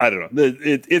I don't know.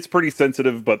 It's pretty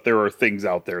sensitive, but there are things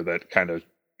out there that kind of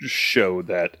show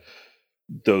that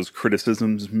those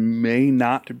criticisms may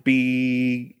not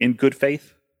be in good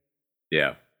faith.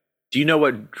 Yeah. Do you know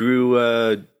what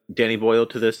drew Danny Boyle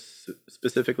to this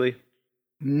specifically?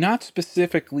 Not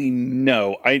specifically,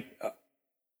 no.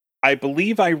 I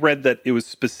believe I read that it was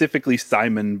specifically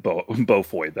Simon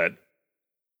Beaufoy that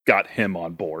got him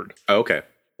on board. Oh, okay.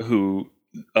 Who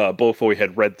Beaufoy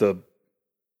had read the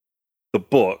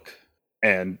book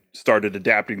and started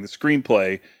adapting the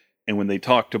screenplay, and when they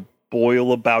talked to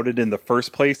Boyle about it in the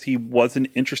first place, he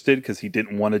wasn't interested because he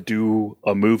didn't want to do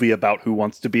a movie about who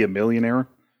wants to be a millionaire.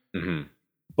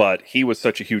 but he was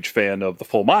such a huge fan of The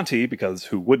Full Monty, because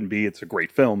who wouldn't be? It's a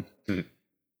great film.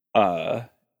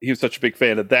 He was such a big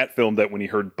fan of that film that when he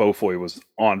heard Beaufoy was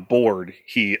on board,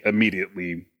 he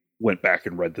immediately went back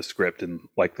and read the script and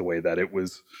liked the way that it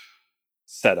was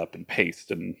set up and paced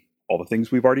and all the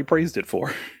things we've already praised it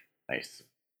for. Nice.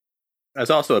 I was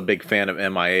also a big fan of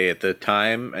MIA at the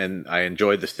time, and I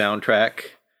enjoyed the soundtrack.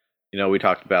 You know, we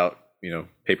talked about, you know,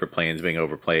 Paper Planes being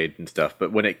overplayed and stuff,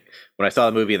 but when I saw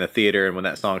the movie in the theater and when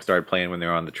that song started playing when they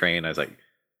were on the train, I was like,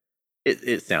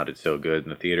 it sounded so good in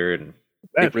the theater, and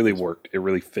It really worked. It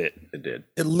really fit. it did.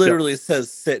 It literally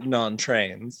says sitting on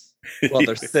trains while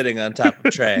they're sitting on top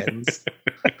of trains.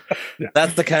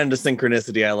 That's the kind of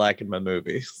synchronicity I like in my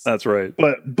movies. That's right.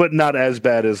 But not as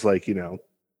bad as, like, you know,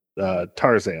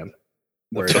 Tarzan,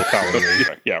 where it's probably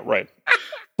Yeah, right.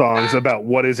 songs about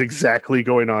what is exactly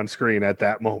going on screen at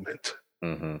that moment.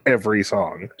 Mm-hmm. Every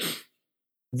song.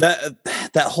 That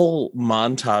whole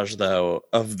montage, though,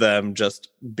 of them just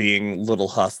being little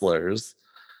hustlers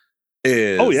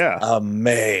is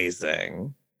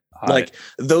amazing. Like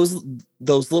those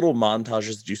little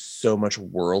montages do so much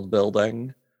world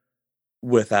building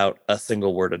without a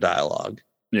single word of dialogue.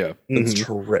 Yeah. It's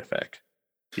terrific.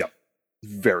 Yeah.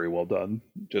 Very well done.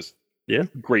 Just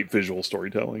great visual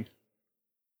storytelling.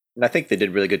 And I think they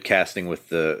did really good casting with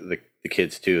the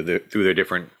kids too, through their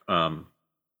different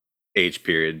age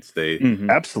periods. They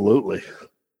Absolutely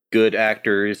good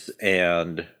actors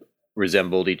and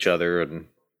resembled each other, and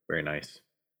very nice.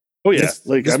 Oh yeah,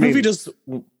 this movie just.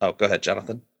 Oh, go ahead,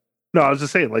 Jonathan. No, I was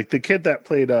just saying, like, the kid that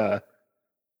played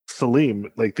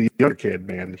Salim, like the younger kid,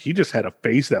 man, he just had a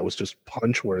face that was just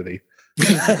punch worthy.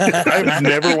 I've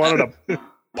never wanted to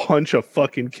punch a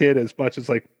fucking kid as much as,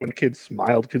 like, when a kid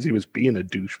smiled because he was being a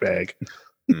douchebag.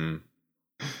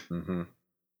 Mm-hmm.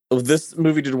 This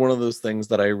movie did one of those things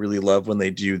that I really love when they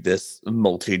do this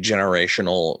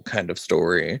multi-generational kind of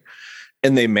story,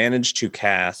 and they managed to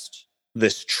cast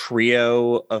this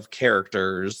trio of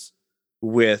characters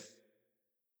with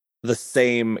the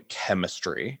same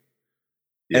chemistry.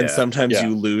 And sometimes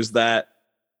you lose that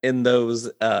in those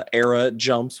era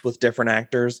jumps with different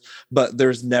actors, but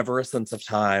there's never a sense of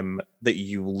time that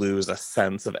you lose a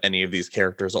sense of any of these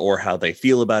characters or how they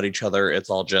feel about each other. It's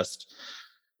all just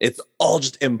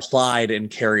implied and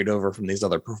carried over from these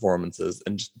other performances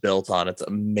and just built on. It's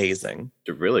amazing.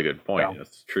 It's a really good point. Yeah.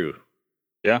 That's true.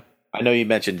 Yeah. I know you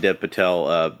mentioned Dev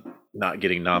Patel not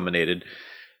getting nominated,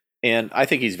 and I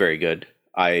think he's very good.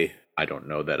 I don't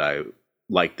know that I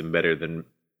liked him better than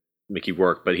Mickey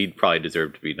Rourke, but he'd probably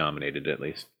deserve to be nominated at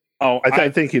least. Oh, I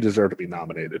think he deserved to be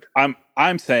nominated.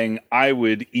 I'm saying I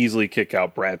would easily kick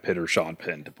out Brad Pitt or Sean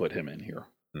Penn to put him in here.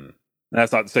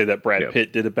 That's not to say that Brad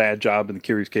Pitt did a bad job in The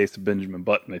Curious Case of Benjamin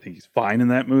Button. I think he's fine in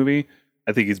that movie.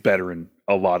 I think he's better in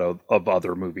a lot of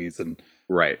other movies, and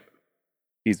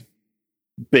he's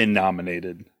been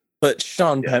nominated. But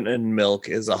Sean Penn in Milk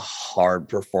is a hard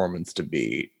performance to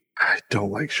beat. I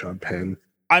don't like Sean Penn.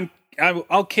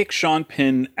 I'll kick Sean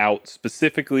Penn out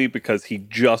specifically because he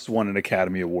just won an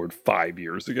Academy Award 5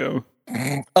 years ago.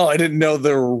 Oh, I didn't know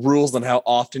there were rules on how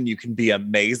often you can be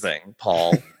amazing,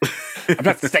 Paul. I'm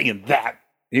not saying that.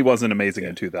 He wasn't amazing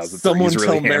in 2003. Someone He's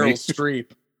really tell hammy. Meryl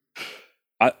Streep.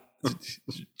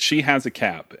 She has a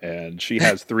cap, and she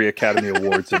has 3 Academy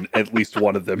Awards, and at least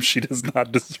one of them she does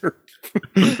not deserve.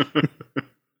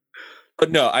 But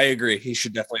no, I agree. He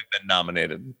should definitely have been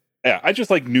nominated. Yeah, I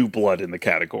just like new blood in the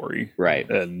category. Right.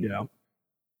 And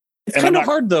it's kind of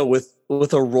hard though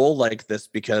with a role like this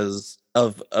because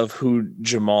of who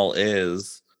Jamal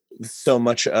is. So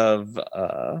much of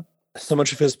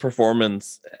his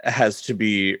performance has to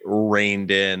be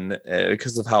reined in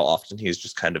because of how often he's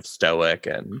just kind of stoic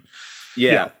and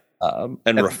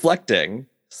reflecting.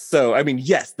 So, I mean,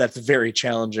 yes, that's very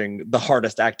challenging. The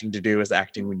hardest acting to do is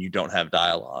acting when you don't have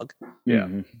dialogue. Yeah.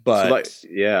 But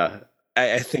so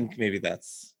I think maybe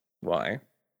that's why.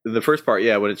 The first part,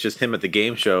 when it's just him at the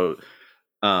game show,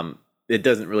 it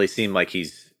doesn't really seem like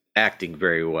he's acting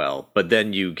very well. But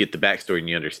then you get the backstory and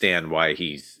you understand why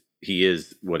he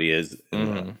is what he is,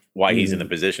 and why he's in the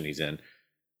position he's in.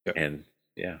 Yep. And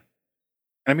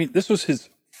I mean, this was his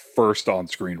first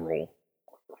on-screen role.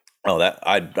 Oh, that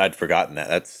I'd forgotten that.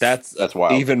 That's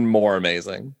wild. Even more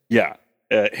amazing. Yeah,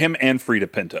 him and Frida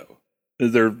Pinto,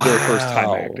 their first time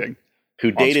acting. Who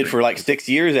dated for like 6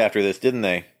 years after this, didn't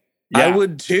they? Yeah. I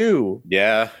would too.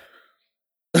 Yeah.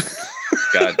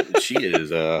 God, she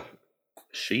is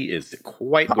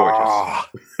quite gorgeous.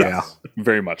 Yeah,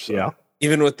 very much so. Yeah.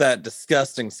 Even with that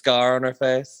disgusting scar on her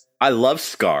face. I love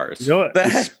scars. You know what?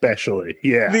 Especially,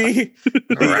 the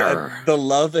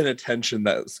love and attention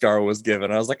that Scar was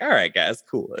given. I was like, all right, guys,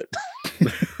 cool it.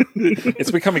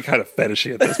 It's becoming kind of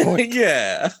fetishy at this point.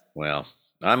 Yeah. Well,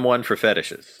 I'm one for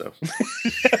fetishes, so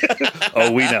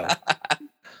Oh, we know.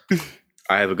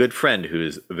 I have a good friend who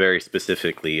is very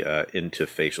specifically into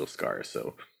facial scars.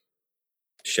 So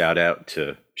shout out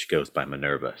to, she goes by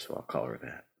Minerva, so I'll call her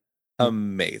that.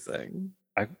 Amazing.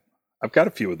 I've got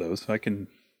a few of those. I can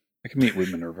meet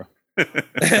with Minerva.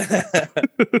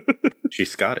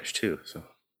 She's Scottish too, so.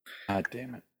 God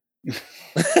damn it.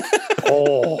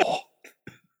 Oh.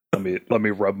 Let me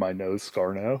rub my nose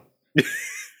scar now.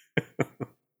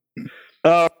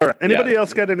 All right. Anybody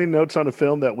else got any notes on a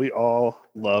film that we all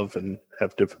love and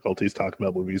have difficulties talking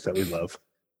about movies that we love?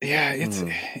 Yeah, it's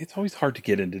always hard to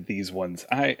get into these ones.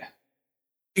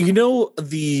 You know,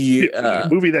 the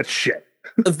movie that's shit.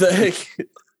 Another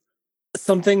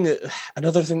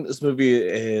thing this movie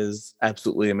is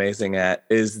absolutely amazing at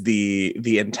is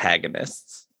the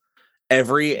antagonists.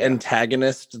 Every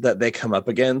antagonist that they come up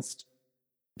against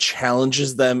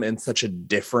challenges them in such a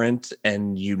different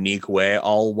and unique way,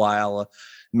 all while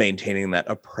maintaining that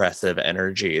oppressive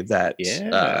energy, that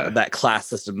that class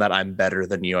system, that I'm better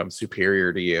than you, I'm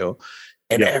superior to you.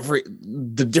 And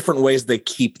the different ways they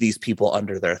keep these people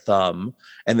under their thumb,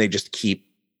 and they just keep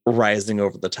rising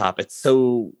over the top. It's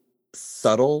so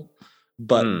subtle,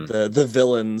 but the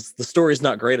villains, the story's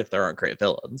not great if there aren't great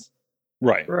villains.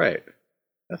 Right.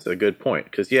 That's a good point.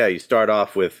 Because you start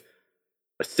off with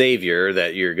a savior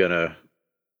that you're gonna,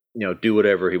 do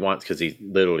whatever he wants because he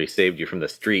literally saved you from the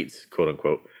streets, quote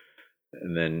unquote.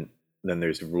 And then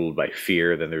there's ruled by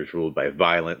fear. Then there's ruled by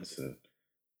violence, and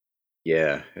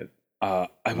I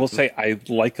will say I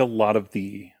like a lot of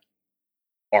the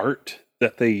art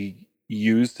that they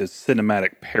used as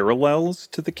cinematic parallels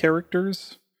to the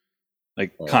characters,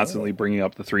 like constantly bringing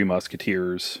up the Three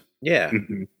Musketeers. Yeah.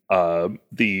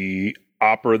 The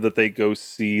opera that they go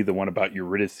see, the one about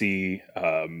Eurydice,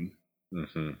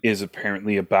 is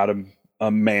apparently about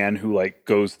a man who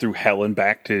goes through hell and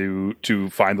back to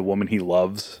find the woman he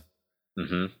loves.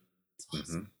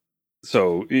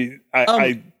 So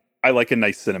I like a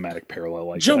nice cinematic parallel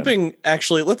like that.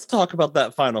 Actually, let's talk about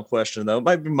that final question, though. It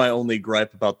might be my only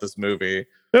gripe about this movie.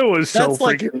 It was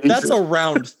that's a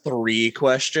round 3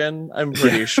 question, I'm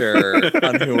pretty sure,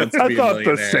 on Who Wants to Be a Millionaire. I thought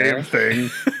the same thing.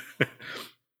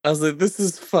 I was like, this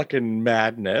is fucking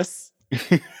madness.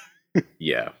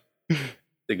 Yeah.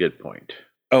 A good point.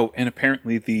 Oh, and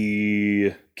apparently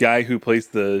the guy who plays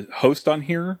the host on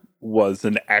here was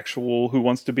an actual Who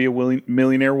Wants to Be a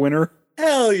Millionaire winner.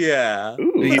 Hell yeah.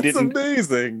 Ooh, that's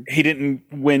amazing. He didn't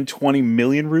win 20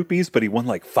 million rupees, but he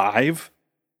won 5,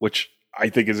 which I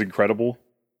think is incredible.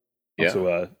 Yeah.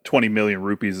 So 20 million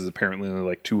rupees is apparently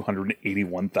only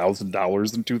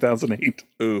 $281,000 in 2008.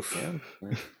 Oof.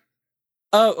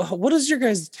 What is your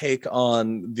guys' take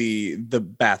on the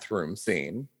bathroom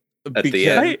scene? At the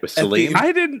end with Salim?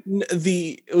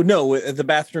 The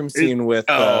bathroom scene with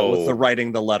the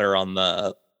writing the letter on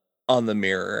the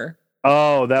mirror.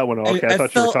 Oh, that one. Okay, I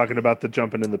thought you were talking about the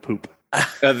jumping in the poop.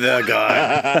 The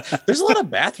guy. There's a lot of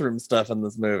bathroom stuff in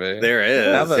this movie. There is.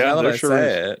 Now that I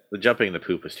say it. The jumping in the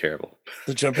poop was terrible.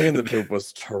 The jumping in the poop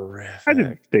was terrific. I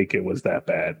didn't think it was that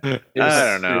bad. I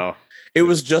don't know. It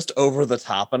was just over the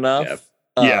top enough.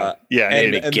 Yeah.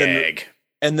 And gag.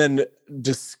 And then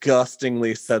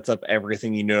disgustingly sets up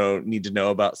everything you need to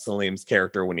know about Salim's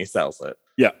character when he sells it.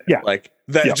 Yeah. Like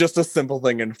that. Yeah. Just a simple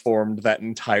thing informed that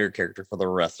entire character for the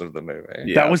rest of the movie.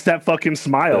 Yeah. That was that fucking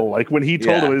smile. Like when he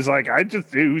told him, he was like,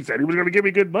 he said he was going to give me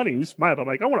good money. He smiled. I'm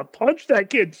like, I want to punch that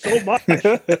kid so much.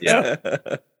 Yeah.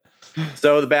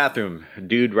 So the bathroom,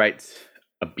 dude writes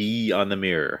a B on the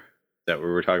mirror. Is that what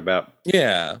we were talking about?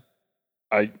 Yeah.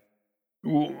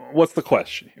 What's the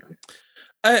question here?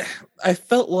 I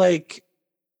felt like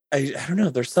I don't know.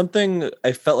 There's something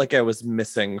I felt like I was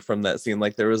missing from that scene.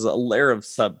 Like there was a layer of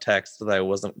subtext that I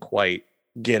wasn't quite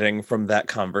getting from that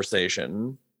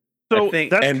conversation. So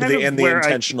the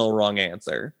intentional wrong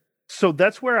answer. So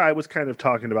that's where I was kind of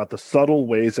talking about the subtle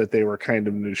ways that they were kind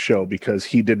of in the show, because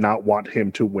he did not want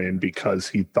him to win because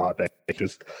he thought that he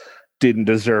just didn't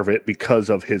deserve it because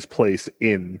of his place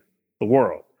in the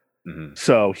world. Mm-hmm.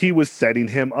 So he was setting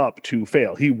him up to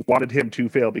fail. He wanted him to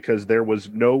fail because there was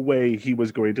no way he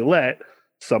was going to let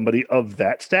somebody of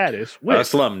that status win. A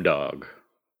slumdog.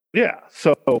 Yeah.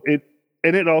 So it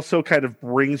also kind of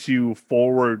brings you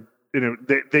forward.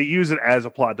 They use it as a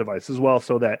plot device as well,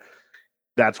 so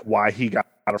that's why he got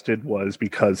arrested, was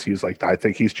because he's like, I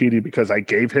think he's cheating because I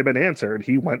gave him an answer and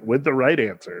he went with the right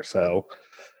answer. So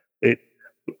it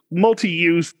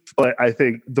multi-use, but I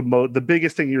think the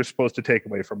biggest thing you're supposed to take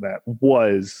away from that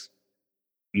was,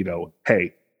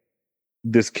 hey,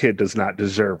 this kid does not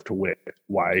deserve to win.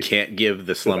 Why? Can't give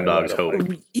the Slumdogs hope.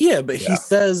 Yeah, but he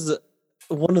says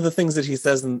one of the things that he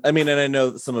says, and I mean, and I know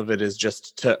that some of it is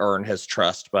just to earn his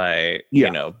trust by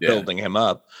building him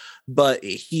up, but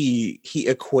he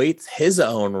equates his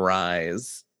own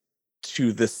rise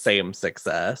to the same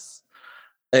success.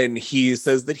 And he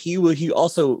says that he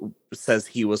also says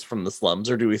he was from the slums,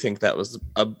 or do we think that was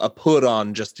a put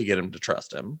on just to get him to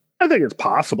trust him? I think it's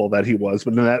possible that he was,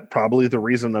 but that probably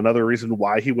another reason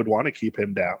why he would want to keep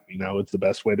him down. It's the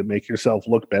best way to make yourself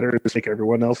look better is to make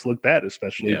everyone else look bad,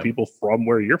 especially people from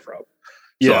where you're from.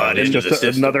 Yeah, it's just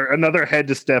another head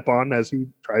to step on as he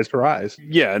tries to rise.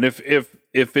 Yeah, and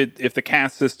if the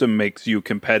caste system makes you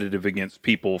competitive against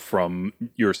people from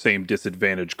your same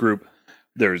disadvantaged group,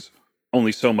 there's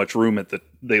only so much room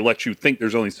they let you think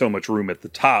there's only so much room at the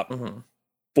top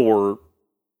for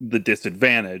the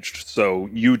disadvantaged, so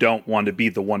you don't want to be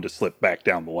the one to slip back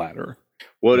down the ladder.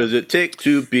 What does it take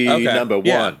to be number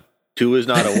one? 2 is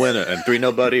not a winner, and 3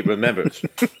 nobody remembers.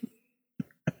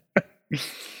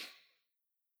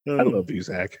 I love you,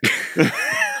 Zach.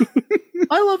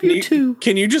 I love you too.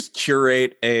 Can you just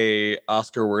curate a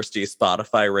Oscar Worsty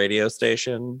Spotify radio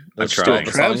station? That's trying.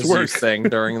 The songs you sing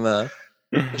during the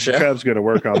show. Trav's going to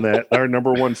work on that. Our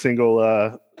number one single,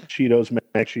 Cheetos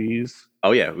Mac Cheese.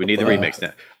 Oh yeah, we need the remix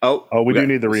now. Oh, we do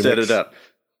need the remix. Set it up.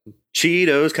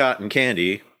 Cheetos cotton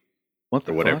candy. What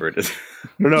the whatever it is.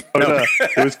 No,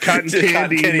 it was cotton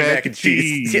candy mac and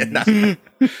cheese. Yeah.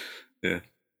 Yeah.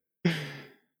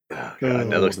 Oh, God,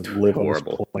 that looks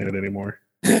horrible. On this planet anymore.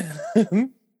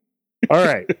 All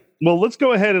right. Well, let's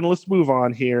go ahead and let's move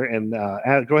on here and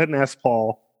go ahead and ask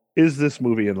Paul, is this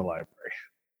movie in the library?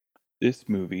 This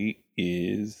movie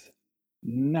is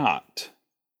not.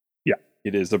 Yeah.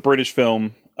 It is a British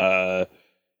film. It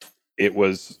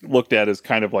was looked at as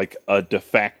kind of like a de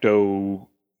facto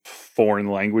foreign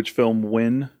language film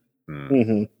win.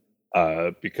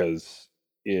 Because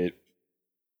it...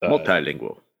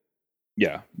 multilingual.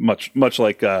 Yeah, much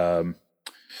like The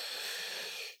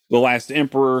Last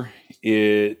Emperor,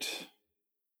 it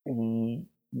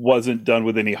wasn't done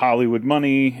with any Hollywood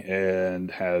money and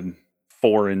had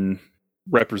foreign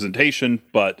representation,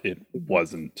 but it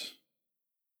wasn't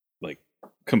like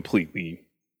completely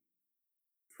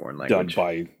foreign language done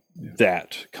by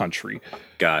that country.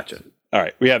 Gotcha. All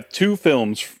right, we have 2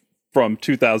 films from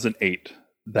 2008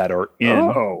 that are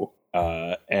in,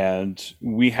 and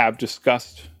we have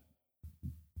discussed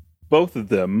both of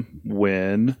them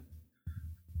when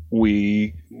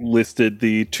we listed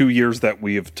the 2 years that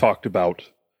we have talked about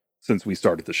since we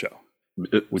started the show.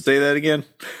 Say that again.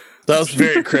 That was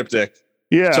very cryptic.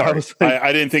 Yeah. Sorry.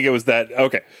 I didn't think it was that.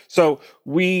 Okay. So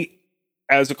we,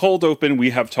 as a cold open, we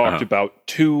have talked about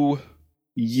 2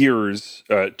 years,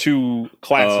 2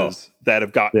 classes that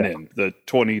have gotten in, the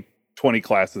 2020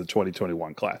 class and the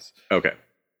 2021 class. Okay.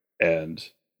 And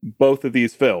both of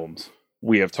these films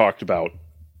we have talked about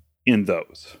in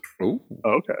those. Ooh.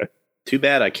 Okay. Too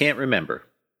bad I can't remember.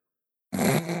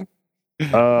 I'm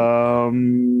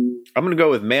going to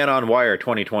go with Man on Wire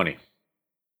 2020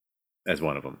 as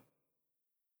one of them.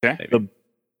 Okay. Maybe. The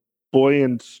Boy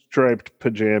in Striped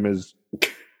Pajamas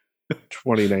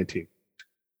 2019.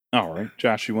 All right.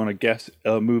 Josh, you want to guess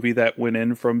a movie that went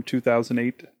in from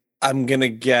 2008? I'm going to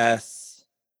guess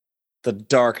The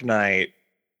Dark Knight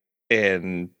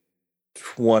in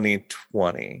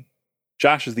 2020.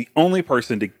 Josh is the only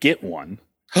person to get one.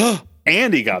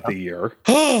 And he got the year.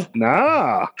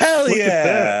 Nah. Hell Look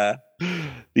yeah.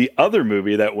 The other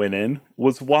movie that went in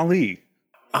was Wall-E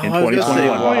in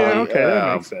 2021. Oh, yeah. Okay.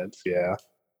 That makes sense. Yeah.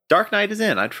 Dark Knight is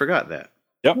in. I'd forgot that.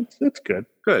 Yep. That's good.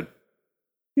 Good.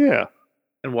 Yeah.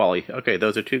 And Wall-E. Okay,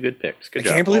 those are 2 good picks. Good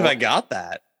job. I can't believe I got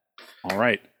that. All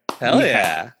right. Hell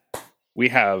yeah. We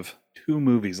have 2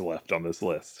 movies left on this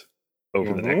list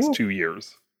over the next 2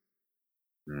 years.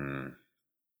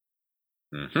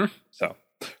 So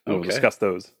we'll discuss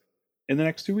those in the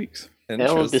next 2 weeks.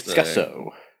 El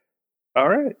Discusso. All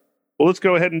right. Well, let's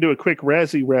go ahead and do a quick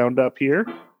Razzie roundup here.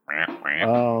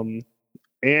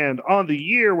 And on the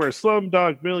year where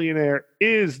Slumdog Millionaire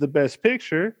is the best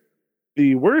picture,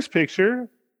 the worst picture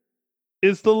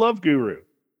is The Love Guru.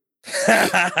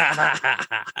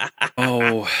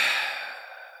 Oh,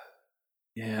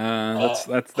 yeah,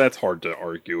 that's hard to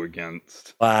argue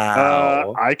against.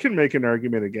 Wow. I can make an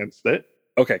argument against it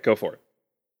Okay, go for it.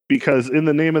 because In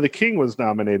the Name of the King was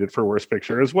nominated for worst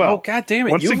picture as well. Oh, God damn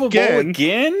it! Once You have a again- bowl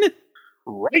again?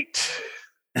 Right.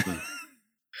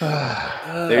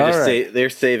 They're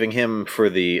saving him for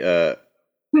the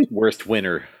worst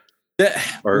winner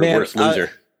or Man, worst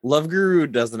loser. Love Guru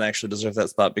doesn't actually deserve that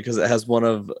spot because it has one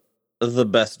of the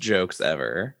best jokes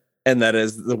ever. and that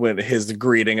is when his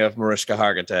greeting of Mariska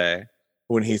Hargitay,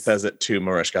 when he says it to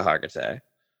Mariska Hargitay.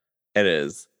 It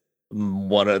is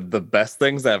one of the best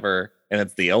things ever, and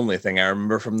it's the only thing I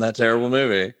remember from that terrible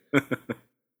movie.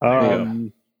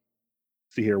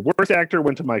 See here. Worst actor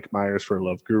went to Mike Myers for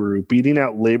Love Guru, beating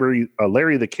out Larry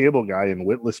the Cable Guy in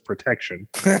Witless Protection.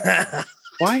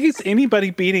 Why is anybody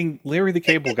beating Larry the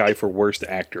Cable Guy for worst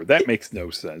actor? That makes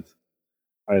no sense.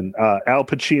 And Al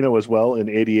Pacino as well in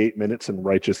 88 Minutes and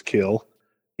Righteous Kill.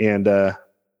 And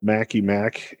Mackie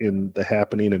Mac in The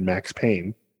Happening and Max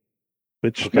Payne.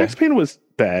 Which Max Payne was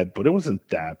bad, but it wasn't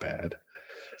that bad.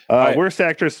 Worst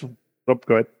actress. Oh,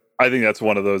 go ahead. I think that's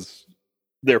one of those.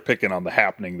 They're picking on The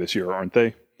Happening this year, aren't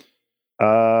they?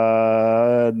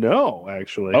 No,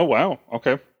 actually. Oh, wow.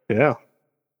 Okay. Yeah.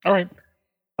 All right.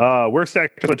 Worst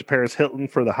actress went to Paris Hilton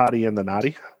for The Hottie and the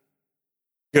Naughty.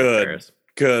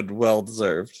 Good. Well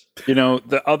deserved. You know,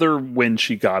 the other win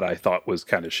she got, I thought was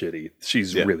kind of shitty.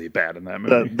 She's really bad in that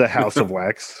movie. The House of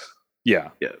Wax. Yeah.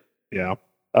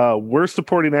 Worst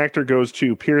supporting actor goes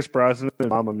to Pierce Brosnan in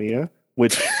Mamma Mia,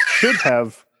 which should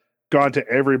have gone to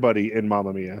everybody in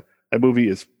Mamma Mia. That movie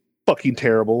is fucking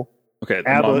terrible. Okay.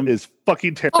 ABBA is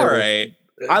fucking terrible. All right.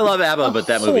 I love ABBA, but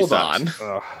that movie Hold sucks.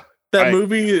 on. That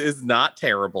movie is not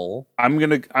terrible. I'm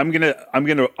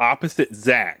gonna opposite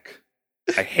Zach.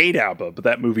 I hate ABBA, but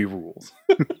that movie rules.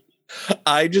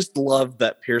 I just love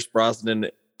that Pierce Brosnan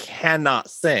cannot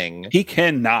sing. He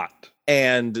cannot.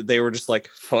 And they were just like,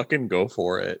 fucking go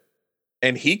for it.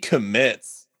 And he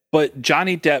commits. But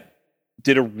Johnny Depp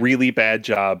did a really bad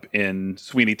job in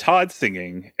Sweeney Todd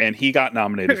singing, and he got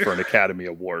nominated for an Academy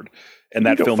Award. And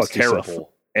that film's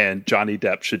terrible. And Johnny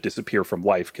Depp should disappear from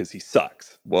life because he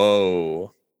sucks.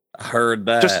 Whoa. I heard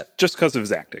that. Just because of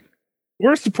his acting.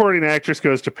 Worst supporting actress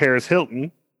goes to Paris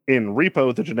Hilton in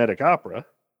Repo the Genetic Opera.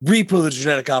 Repo the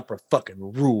Genetic Opera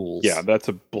fucking rules. Yeah, that's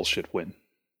a bullshit win.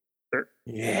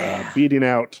 Yeah. Beating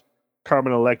out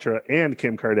Carmen Electra and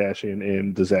Kim Kardashian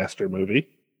in Disaster Movie.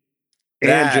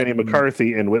 And Jenny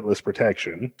McCarthy in Witless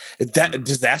Protection. That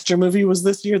Disaster Movie was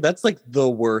this year? That's like the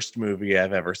worst movie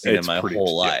I've ever seen in my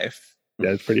whole life. Yeah,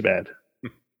 it's pretty bad.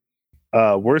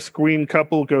 Worst screen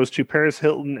couple goes to Paris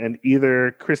Hilton and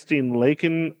either Christine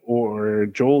Lakin or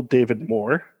Joel David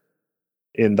Moore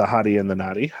in The Hottie and the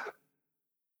Naughty.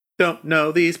 Don't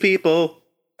know these people.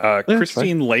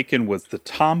 Christine Lakin was the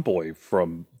tomboy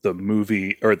from the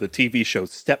movie or the TV show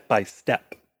Step by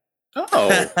Step.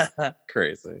 Oh,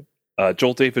 crazy.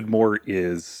 Joel David Moore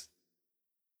is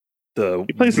the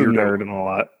he plays weirdo. a nerd in a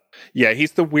lot. Yeah,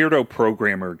 he's the weirdo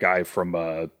programmer guy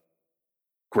from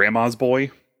Grandma's Boy.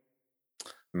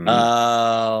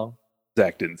 Oh,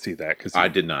 Zach didn't see that because I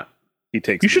did not. He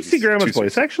takes. You should see Grandma's Boy.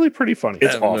 It's actually pretty funny.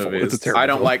 It's awful. It's a terrible. I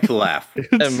don't like to laugh.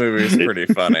 that movie's pretty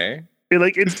funny.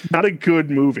 It's not a good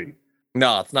movie.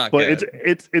 No, it's not But good.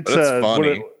 it's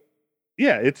funny.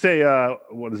 It's a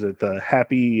what is it? The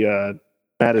Happy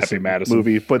Madison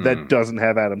movie, but that doesn't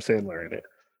have Adam Sandler in it.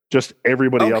 Just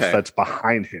everybody else that's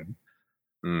behind him.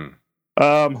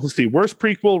 Let's see. Worst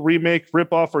prequel, remake,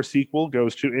 ripoff, or sequel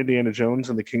goes to Indiana Jones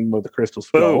and the Kingdom of the Crystal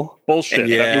Skull. Oh, bullshit.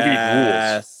 That movie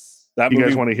rules. You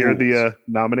guys want to hear the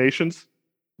nominations?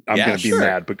 I'm going to be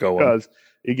mad, but go on. Because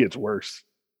it gets worse.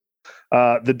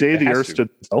 The Day the Earth Stood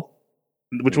Still,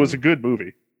 which was a good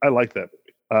movie. I like that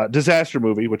movie. Disaster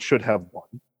Movie, which should have won.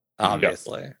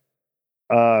 Obviously.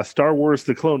 Star Wars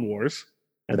The Clone Wars.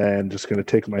 And then just going to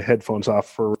take my headphones off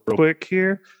for real quick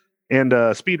here. And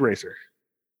Speed Racer.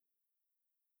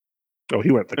 Oh,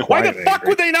 he went the quiet. Why the fuck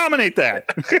would they nominate that?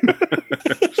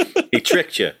 He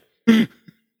tricked you.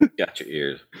 Got your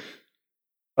ears.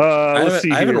 Let's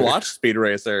see. I haven't watched Speed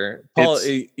Racer. Paul,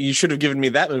 you should have given me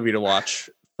that movie to watch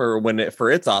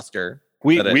for its Oscar.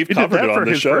 We've covered it on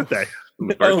the show. Birthday.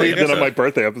 We did on my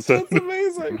birthday episode. That's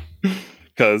amazing.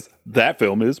 Because that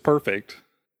film is perfect.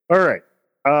 All right.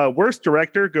 Worst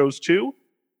director goes to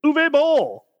Uwe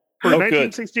Boll for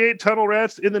 1968 Tunnel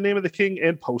Rats, In the Name of the King,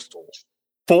 and Postal.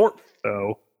 4.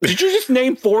 So, did you just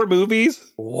name 4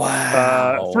 movies?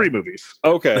 Wow. 3 movies.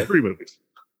 Okay. 3 movies.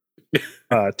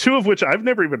 2 of which I've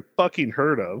never even fucking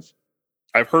heard of.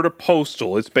 I've heard of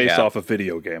Postal. It's based off a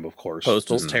video game, of course.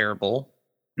 Postal's terrible.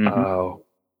 Oh,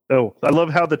 I love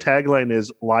how the tagline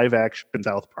is live action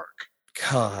South Park.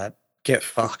 God, get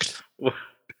fucked.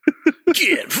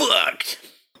 Get fucked.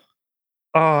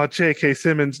 Oh, J.K.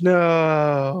 Simmons,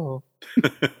 no.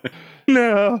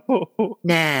 No.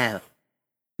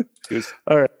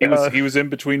 All right. He was in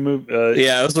between movies.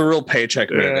 Yeah, it was a real paycheck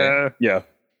movie. Yeah.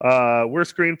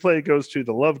 Worst screenplay goes to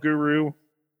The Love Guru,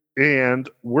 and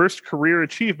worst career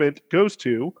achievement goes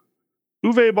to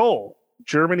Uwe Boll,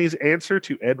 Germany's answer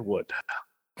to Ed Wood.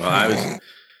 Well,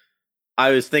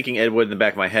 I was thinking Ed Wood in the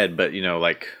back of my head, but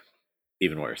like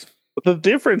even worse. But the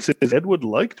difference is Ed Wood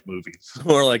liked movies.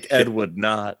 Or like Ed would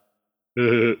not.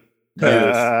 Uh,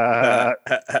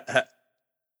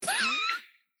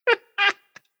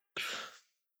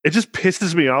 It just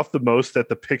pisses me off the most that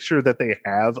the picture that they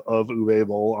have of Uwe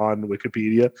Boll on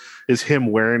Wikipedia is him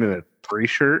wearing a tree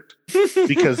shirt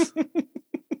because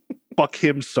fuck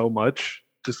him so much.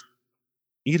 Just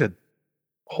eat a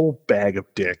whole bag of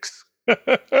dicks.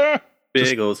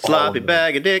 Big old sloppy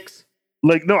bag of dicks.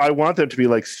 Like, no, I want them to be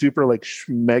like super like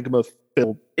schmegma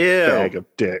filled bag of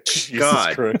dicks.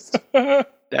 God. Christ.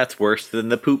 That's worse than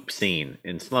the poop scene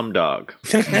in Slumdog.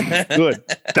 Good.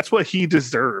 That's what he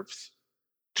deserves.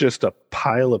 Just a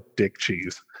pile of dick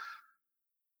cheese.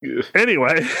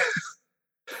 Anyway,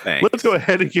 Thanks. let's go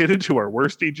ahead and get into our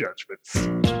worsty judgments.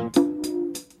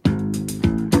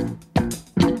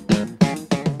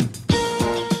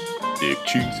 Dick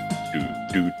cheese.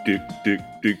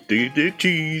 Dick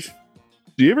cheese.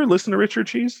 Do you ever listen to Richard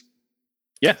Cheese?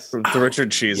 Yes. The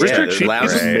Richard Cheese. Richard the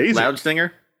Cheese is amazing. loud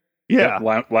singer. Yeah.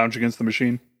 Yep, Lounge Against the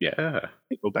Machine. Yeah.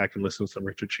 Go back and listen to some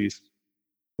Richard Cheese.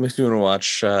 Makes me want to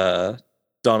watch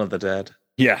Dawn of the Dead.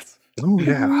 Yes. Oh,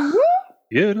 yeah.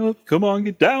 Get up, come on,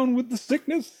 get down with the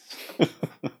sickness.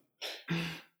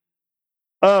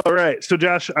 All right. So,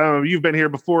 Josh, you've been here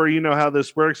before. You know how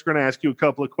this works. We're going to ask you a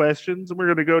couple of questions, and we're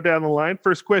going to go down the line.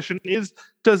 First question is,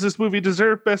 does this movie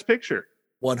deserve Best Picture?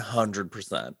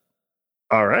 100%.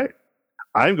 All right.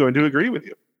 I'm going to agree with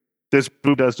you. This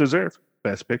movie does deserve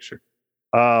Best Picture.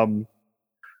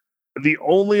 The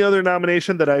only other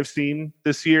nomination that I've seen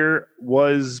this year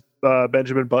was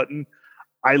Benjamin Button.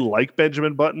 I like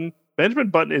Benjamin Button. Benjamin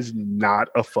Button is not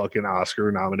a fucking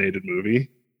Oscar-nominated movie.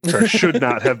 Or should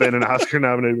not have been an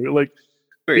Oscar-nominated movie. Like,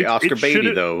 Very Oscar baity,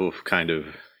 should've- though, kind of,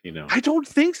 I don't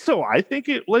think so. I think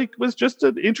it was just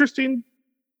an interesting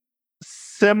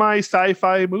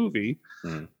semi-sci-fi movie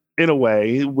in a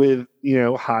way with,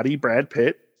 hottie Brad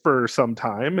Pitt for some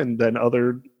time and then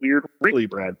other weird, really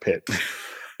Brad Pitt.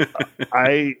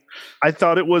 I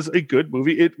thought it was a good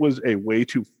movie. It was a way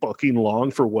too fucking long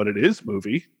for what it is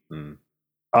movie. And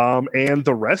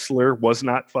The Wrestler was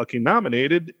not fucking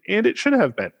nominated, and it should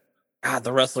have been. God,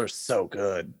 The Wrestler's so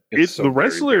good. So The very,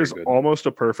 Wrestler very is good. almost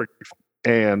a perfect,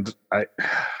 and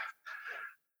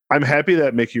I'm happy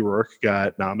that Mickey Rourke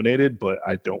got nominated, but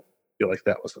I don't feel like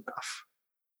that was enough.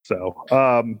 So,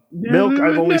 Milk,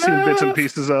 I've only seen bits and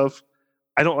pieces of.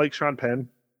 I don't like Sean Penn.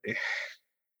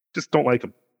 Just don't like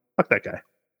him. Fuck that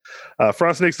guy.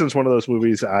 Frost Nixon's one of those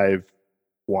movies I've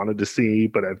wanted to see,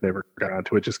 but I've never got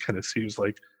onto it. Just kind of seems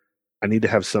like I need to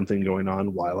have something going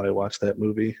on while I watch that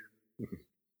movie.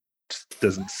 Just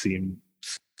doesn't seem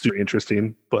super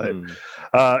interesting. But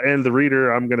and The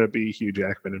Reader, I'm gonna be Hugh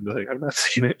Jackman and be like, I've not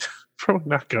seen it. Probably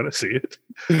not gonna see it.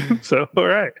 So all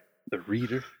right. The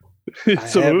Reader.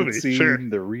 It's I a haven't movie. seen Sure.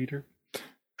 The Reader.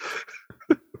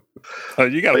 Oh,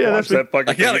 you gotta Oh, yeah, watch that's that fucking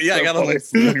I thing. gotta, It's yeah, so I gotta funny.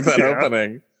 like that Yeah.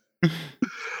 opening.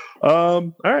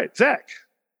 All right, Zach.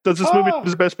 Does this movie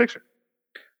deserve Best Picture?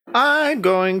 I'm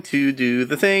going to do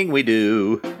the thing we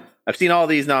do. I've seen all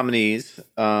these nominees.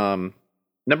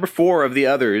 Number 4 of the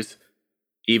others,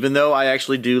 even though I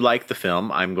actually do like the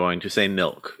film, I'm going to say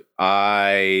Milk.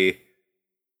 I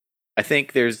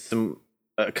think there's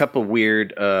a couple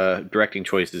weird directing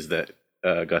choices that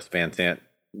Gus Van Sant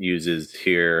uses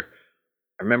here.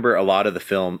 I remember a lot of the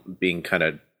film being kind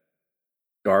of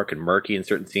dark and murky in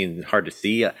certain scenes and hard to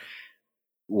see,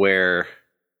 where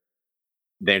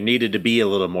there needed to be a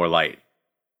little more light.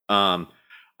 I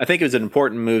think it was an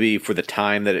important movie for the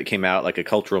time that it came out, like a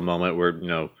cultural moment where,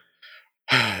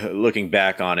 looking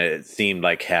back on it, it seemed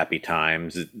like happy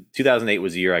times. 2008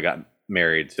 was the year I got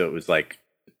married, so it was like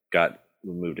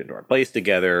we moved into our place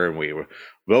together and we were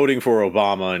voting for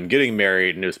Obama and getting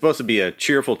married, and it was supposed to be a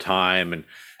cheerful time,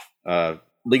 and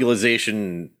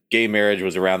legalization, gay marriage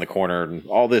was around the corner, and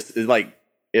all this is like,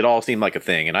 it all seemed like a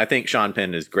thing. And I think Sean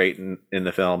Penn is great in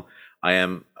the film. I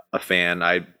am a fan.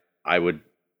 I would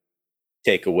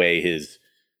take away his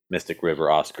Mystic River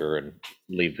Oscar and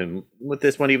leave him with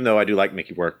this one, even though I do like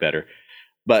Mickey Rourke better.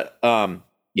 But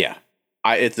yeah,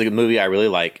 it's a movie I really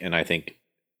like, and I think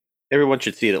everyone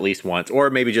should see it at least once, or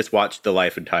maybe just watch The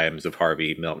Life and Times of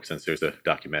Harvey Milk, since there's a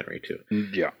documentary too.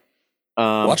 Yeah.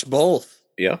 Watch both.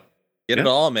 Yeah. Get it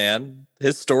all, man.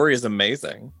 His story is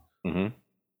amazing. Mm-hmm.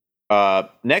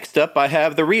 Next up, I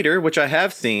have The Reader, which I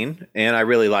have seen and I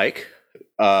really like.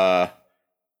 I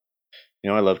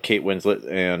love Kate Winslet,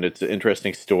 and it's an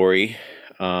interesting story.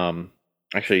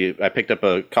 Actually, I picked up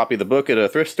a copy of the book at a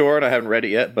thrift store, and I haven't read it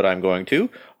yet, but I'm going to.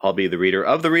 I'll be the reader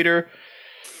of The Reader.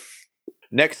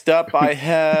 Next up, I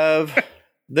have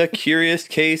The Curious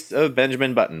Case of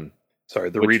Benjamin Button. Sorry,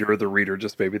 the reader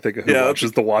just made me think of who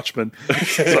watches The Watchmen.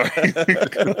 Sorry.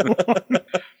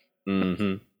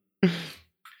 Mm-hmm.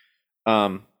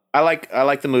 I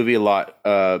like the movie a lot,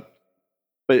 but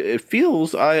it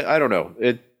feels I don't know.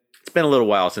 It's been a little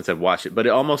while since I've watched it, but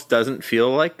it almost doesn't feel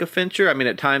like a Fincher. I mean,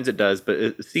 at times it does, but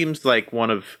it seems like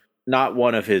not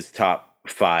one of his top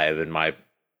 5 in my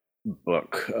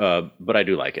book. But I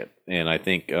do like it, and I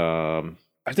think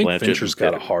Fincher's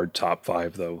got a hard top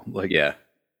 5 though. Like,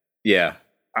 yeah.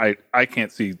 I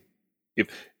can't see if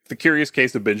The Curious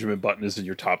Case of Benjamin Button is in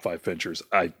your top 5 Finchers.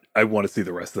 I want to see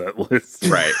the rest of that list.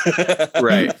 Right.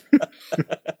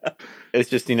 It's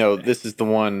just, this is the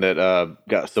one that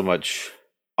got so much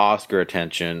Oscar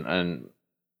attention, and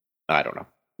I don't know,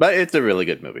 but it's a really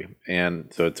good movie,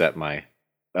 and so it's at my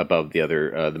above the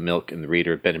other, The Milk and the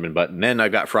Reader, Benjamin Button. Then I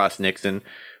got Frost Nixon,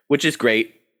 which is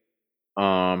great.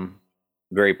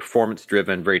 Very performance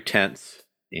driven, very tense,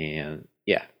 and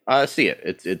see it.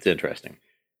 It's interesting.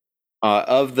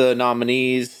 Of the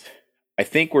nominees, I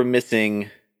think we're missing.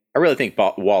 I really think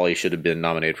Wall-E should have been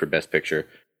nominated for Best Picture,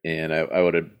 and I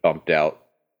would have bumped out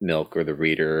Milk or The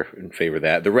Reader in favor of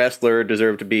that. The Wrestler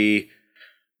deserved to be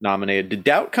nominated. Did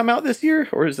Doubt come out this year,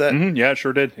 or is that? Mm-hmm, yeah, it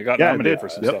sure did. It got nominated for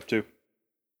some stuff too.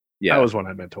 Yeah, that was one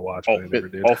I meant to watch, but I never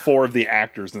did. All 4 of the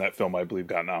actors in that film, I believe,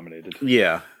 got nominated.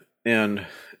 Yeah, and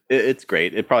it's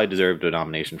great. It probably deserved a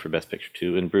nomination for Best Picture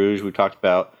too. In Bruges, we talked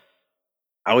about.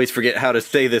 I always forget how to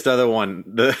say this other one.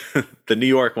 The New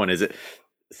York one, is it?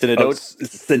 Synecdoche.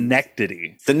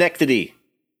 Synecdoche.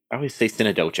 I always say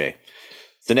Synedoche.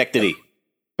 Synecdoche.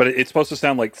 But it's supposed to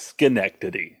sound like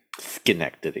Schenectady.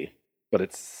 Schenectady. But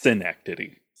it's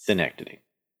Synecdoche. Synecdoche.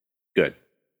 Good.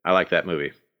 I like that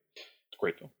movie. It's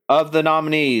great film. Of the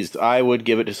nominees, I would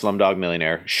give it to Slumdog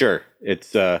Millionaire. Sure.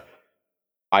 It's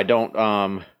I don't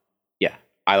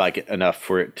I like it enough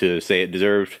for it to say it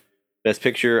deserved Best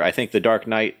Picture. I think The Dark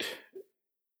Knight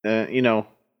could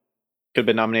have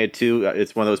been nominated too.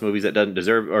 It's one of those movies that doesn't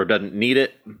deserve or doesn't need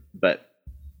it, but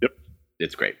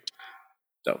it's great.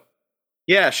 So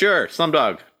yeah, sure.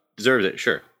 Slumdog deserves it.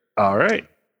 Sure. All right.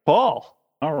 Paul.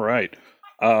 All right.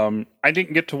 I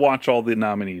didn't get to watch all the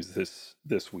nominees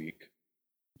this week.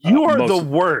 You are the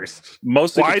worst.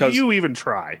 Why do you even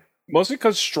try? Mostly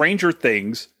because Stranger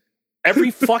Things,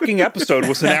 every fucking episode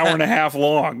was an hour and a half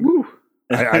long. Woo.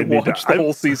 I watched the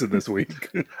whole season this week.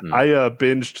 I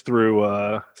binged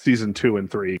through season 2 and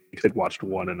 3. I'd watched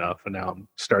 1 enough, and now I'm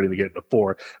starting to get into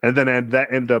 4. And then that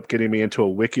ended up getting me into a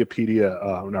Wikipedia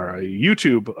or a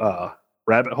YouTube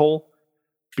rabbit hole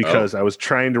because I was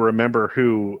trying to remember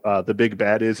who the big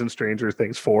bad is in Stranger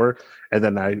Things 4. And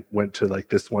then I went to like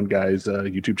this one guy's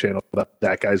YouTube channel,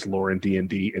 that guy's lore in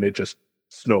D&D, and it just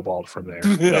snowballed from there.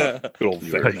 Good old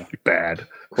thing. Bad.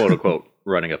 Quote unquote,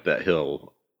 running up that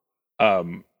hill.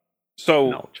 So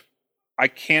knowledge. I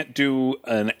can't do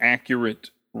an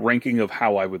accurate ranking of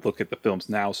how I would look at the films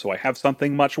now, so I have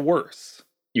something much worse.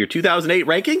 Your 2008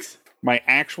 rankings? My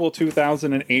actual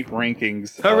 2008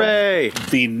 rankings. Hooray!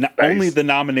 Only the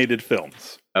nominated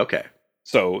films. Okay.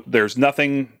 So there's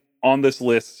nothing on this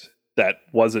list that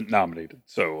wasn't nominated.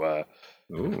 So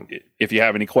if you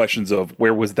have any questions of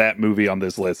where was that movie on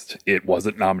this list, it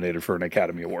wasn't nominated for an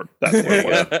Academy Award. That's what it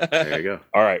was. There you go.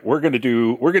 All right, we're gonna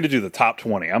do the top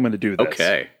 20. I'm gonna do this.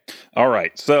 Okay. All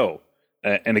right. So,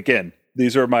 and again,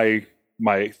 these are my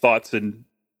thoughts in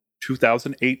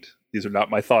 2008. These are not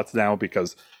my thoughts now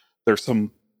because there's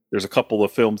a couple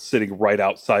of films sitting right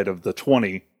outside of the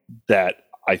 20 that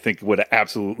I think would have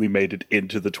absolutely made it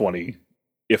into the 20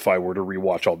 if I were to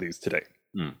rewatch all these today.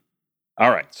 All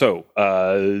right, so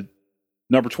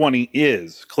number 20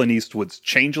 is Clint Eastwood's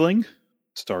Changeling,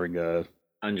 starring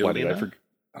Angelina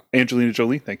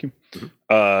Jolie. Thank you.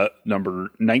 Mm-hmm. Number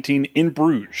 19, In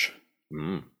Bruges,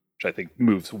 which I think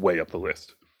moves way up the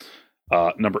list.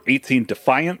 Number 18,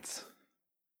 Defiance.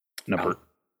 Number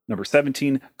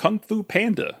 17, Kung Fu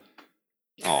Panda.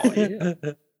 Oh yeah.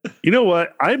 You know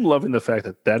what? I'm loving the fact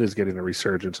that is getting a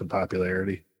resurgence in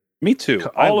popularity. Me too.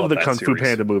 All of the Kung Fu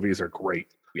Panda movies are great.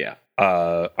 Yeah.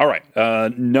 All right.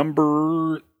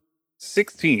 Number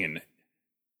 16,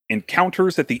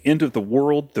 Encounters at the End of the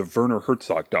World, the Werner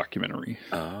Herzog documentary.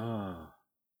 I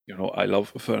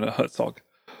love Werner Herzog.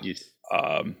 Yes.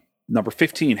 Number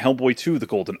 15, Hellboy 2, The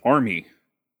Golden Army.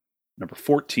 Number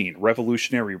 14,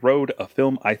 Revolutionary Road, a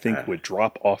film I think would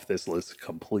drop off this list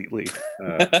completely.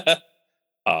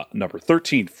 Number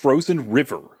 13, Frozen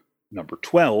River. Number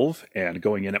 12, and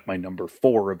going in at my number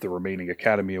 4 of the remaining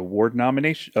Academy Award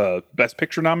Best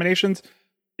Picture nominations,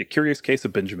 The Curious Case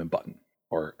of Benjamin Button,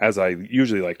 or as I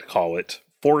usually like to call it,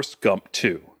 Forrest Gump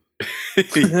 2.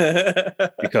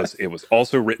 because it was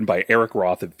also written by Eric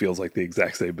Roth. It feels like the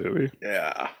exact same movie.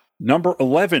 Yeah. Number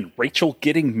 11, Rachel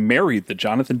Getting Married, the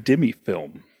Jonathan Demme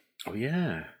film. Oh,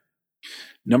 yeah.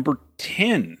 Number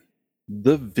 10,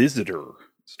 The Visitor,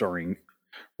 starring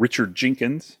Richard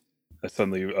Jenkins.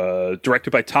 Suddenly directed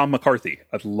by Tom McCarthy.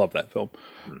 I love that film.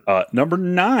 Number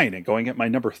 9, and going at my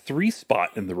number 3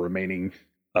 spot in the remaining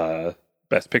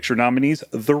Best Picture nominees,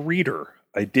 The Reader.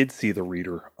 I did see The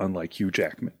Reader, unlike Hugh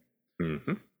Jackman.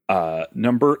 Mm-hmm.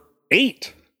 Number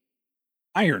 8,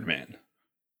 Iron Man.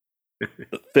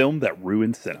 The film that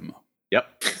ruined cinema.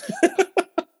 Yep.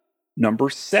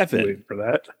 Number 7. Waiting for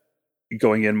that.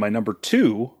 Going in my number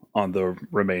 2 on the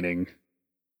remaining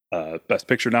Best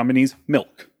Picture nominees,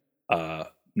 Milk.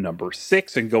 Number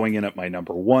 6, and going in at my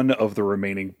number 1 of the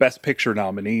remaining Best Picture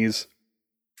nominees,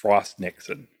 Frost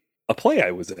Nixon. A play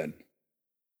I was in.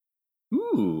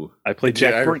 Ooh. I played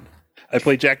Jack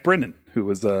Brennan, who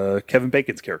was Kevin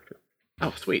Bacon's character.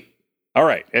 Oh, sweet. All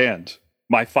right, and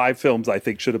my 5 films I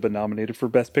think should have been nominated for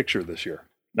Best Picture this year.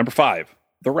 Number 5,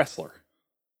 The Wrestler.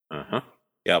 Uh-huh.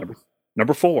 Yep.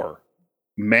 Number 4,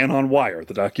 Man on Wire,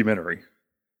 the documentary.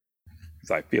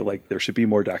 Because I feel like there should be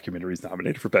more documentaries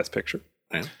nominated for Best Picture.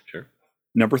 Yeah, sure.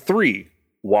 Number 3,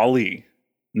 Wall-E.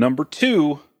 Number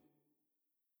 2,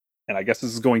 and I guess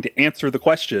this is going to answer the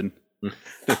question,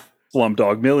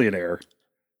 Slumdog Millionaire.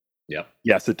 Yep.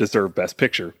 Yes, it deserved Best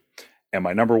Picture. And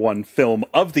my number 1 film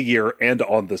of the year and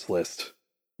on this list,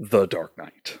 The Dark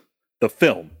Knight. The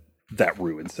film that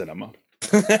ruined cinema.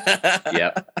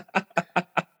 Yep.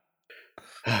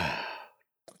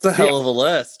 It's a hell of a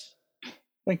list.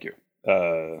 Thank you.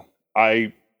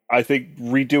 I think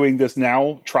redoing this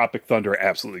now, Tropic Thunder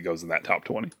absolutely goes in that top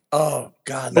 20. Oh,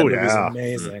 God, that movie's yeah.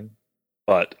 amazing.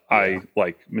 But I,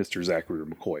 like Mr. Zachary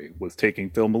McCoy, was taking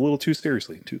film a little too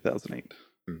seriously in 2008.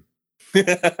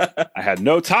 I had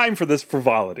no time for this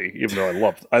frivolity, even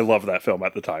though I loved that film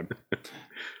at the time.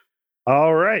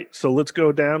 All right, so let's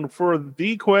go down for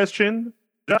the question.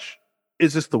 Josh,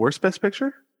 is this the worst Best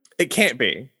Picture? It can't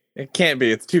be. It can't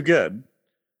be. It's too good.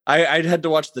 I'd had to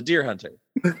watch The Deer Hunter.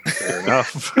 Fair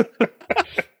enough.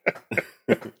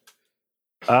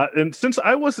 And since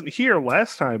I wasn't here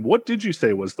last time, what did you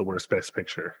say was the worst Best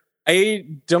Picture? I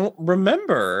don't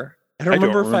remember. I don't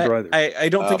remember if I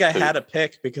don't think I had a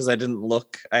pick because I hadn't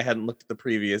looked at the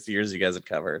previous years you guys had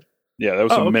covered. Yeah, that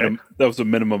was minimum. That was a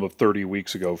minimum of 30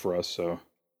 weeks ago for us.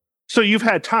 So you've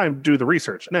had time to do the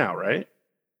research now, right?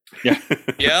 Yeah.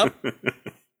 Yep.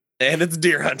 And it's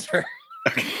Deer Hunter.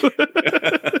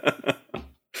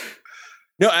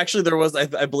 No, actually, there was.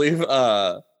 I believe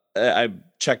I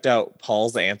checked out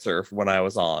Paul's answer when I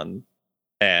was on,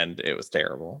 and it was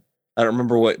terrible. I don't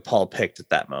remember what Paul picked at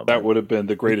that moment. That would have been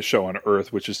The Greatest Show on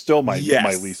Earth, which is still my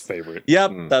least favorite.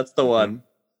 Yep, that's the one.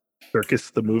 Circus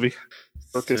the movie.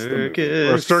 Circus.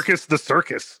 Or Circus the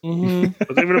Circus. Mm-hmm. It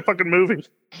wasn't even a fucking movie.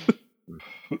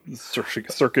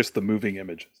 Circus the Moving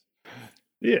Images.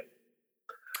 Yeah.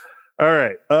 All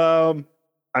right.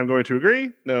 I'm going to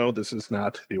agree. No, this is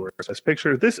not the worst Best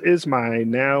Picture. This is my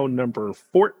now number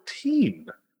 14.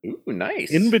 Ooh,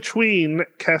 nice. In between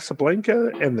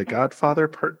Casablanca and The Godfather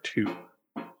Part 2.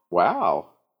 Wow.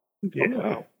 Yeah.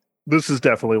 Okay. This is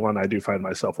definitely one I do find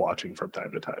myself watching from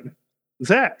time to time.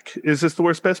 Zach, is this the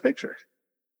worst Best Picture?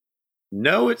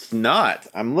 No, it's not.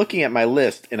 I'm looking at my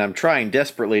list and I'm trying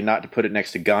desperately not to put it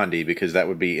next to Gandhi because that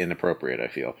would be inappropriate, I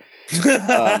feel.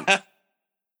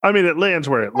 I mean, it lands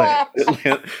where it lands. It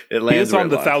lands He was where on it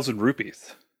the lies. 1,000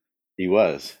 rupees. He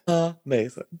was.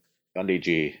 Amazing. Gandhi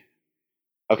G.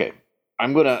 Okay.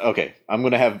 I'm gonna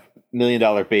have $1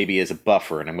 Million Baby as a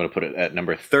buffer, and I'm gonna put it at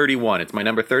number 31. It's my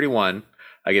number 31.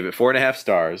 I give it 4.5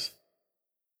 stars.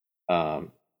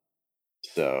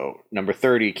 So number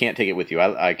 30, can't take it with you.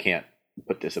 I can't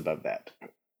put this above that.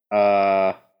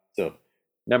 So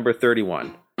number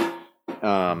 31.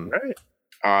 Right.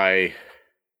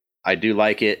 I do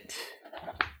like it.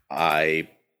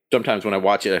 Sometimes when I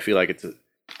watch it, I feel like it's an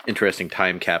interesting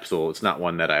time capsule. It's not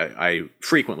one that I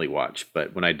frequently watch,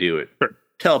 but when I do, it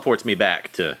teleports me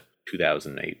back to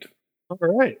 2008. All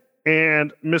right.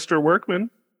 And Mr. Workman,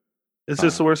 is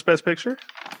this the worst Best Picture?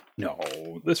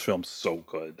 No, this film's so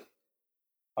good.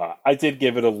 I did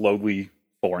give it a lowly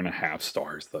 4.5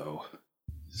 stars, though.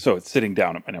 So it's sitting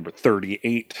down at my number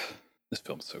 38. This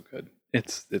film's so good.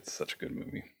 It's such a good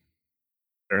movie.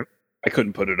 Sure. I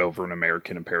couldn't put it over An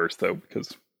American in Paris, though,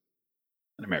 because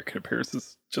An American in Paris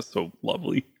is just so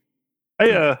lovely.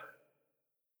 My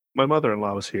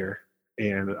mother-in-law was here,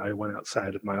 and I went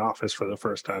outside of my office for the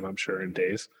first time, I'm sure, in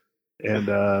days. And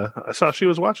I saw she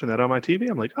was watching that on my TV.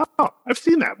 I'm like, oh, I've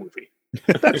seen that movie.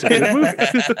 That's a good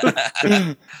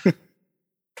movie.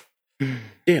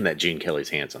 Damn, that Gene Kelly's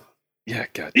handsome. Yeah,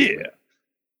 God. Yeah.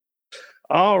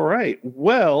 All right.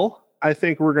 Well, I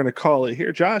think we're going to call it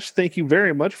here. Josh, thank you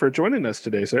very much for joining us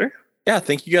today, sir. Yeah,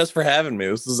 thank you guys for having me.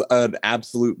 This is an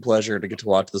absolute pleasure to get to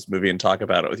watch this movie and talk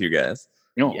about it with you guys.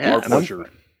 No, Yeah, our pleasure.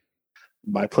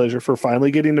 My pleasure for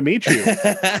finally getting to meet you.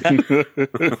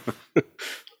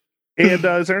 And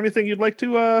is there anything you'd like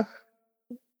to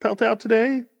pelt out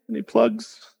today? Any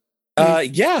plugs?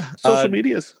 Yeah. Social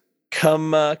medias?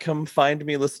 Come find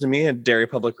me, listen to me at Dairy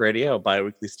Public Radio, a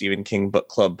bi-weekly Stephen King book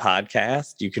club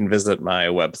podcast. You can visit my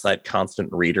website,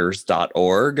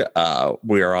 constantreaders.org.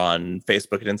 We are on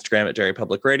Facebook and Instagram at Dairy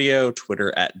Public Radio,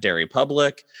 Twitter at Dairy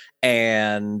Public.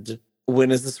 And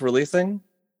when is this releasing?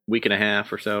 Week and a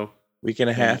half or so. Week and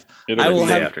a half. It'll I will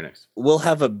Day have, after next. we'll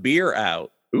have a beer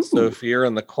out. Ooh. So if you're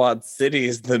in the Quad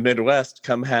Cities, the Midwest,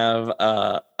 come have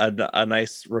a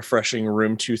nice, refreshing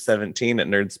Room 217 at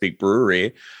Nerdspeak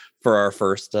Brewery for our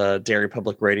first Dairy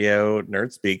Public Radio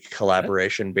Nerdspeak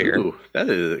collaboration beer. Ooh, that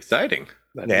is exciting.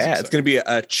 Yeah, it's going to be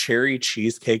a cherry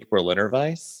cheesecake Berliner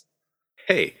Weiss,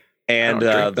 Hey, and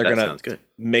they're they're going to sounds good.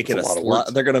 make it That's a a lot of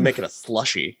words. they're going to make it a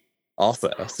slushy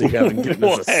also. So you can get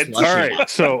this a What? All right.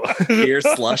 So beer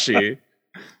slushy.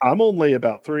 I'm only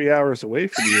about 3 hours away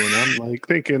from you, and I'm like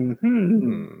thinking,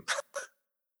 Hmm.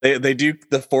 They do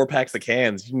the 4 packs of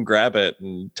cans. You can grab it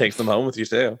and take some home with you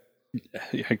too.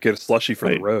 Yeah, get a slushy for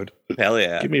the Wait. road. Hell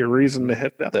yeah. give me a reason to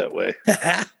head out that way.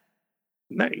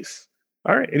 Nice.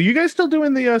 All right. Are you guys still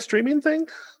doing the streaming thing?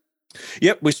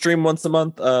 Yep, we stream once a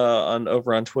month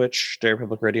over on Twitch, Dairy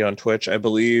Public Radio on Twitch. I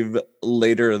believe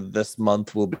later this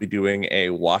month we'll be doing a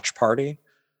watch party.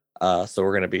 So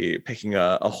we're going to be picking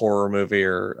a horror movie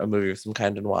or a movie of some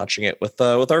kind and watching it with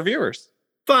our viewers.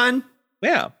 Fun.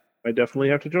 Yeah, I definitely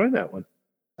have to join that one.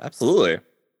 absolutely.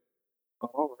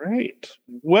 All right.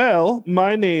 Well,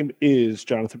 my name is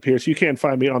Jonathan Pierce. You can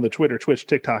find me on the Twitter, Twitch,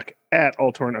 TikTok at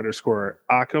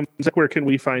 @Altorn_Occam. Zach, where can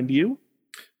we find you?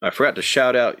 I forgot to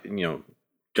shout out,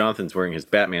 Jonathan's wearing his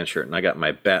Batman shirt, and I got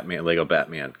my Lego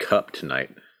Batman cup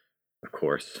tonight, of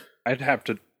course. I'd have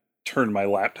to turn my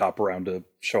laptop around to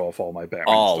show off all my Batman.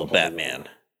 All stuff. Batman.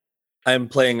 I'm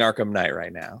playing Arkham Knight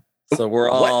right now. So we're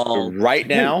What? all Right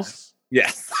now?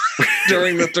 yes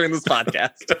during this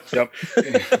podcast. Yep.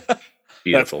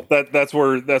 Beautiful. That's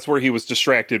where he was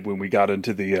distracted when we got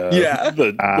into the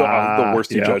Ah,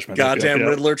 worst yeah. judgment. Goddamn Yeah.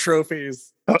 Riddler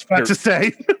trophies. I was about to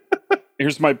say.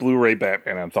 Here's my Blu-ray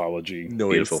Batman anthology.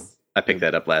 Beautiful. I picked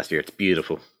that up last year. It's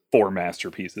beautiful. 4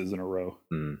 masterpieces in a row.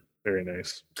 Very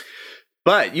nice.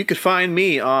 But you could find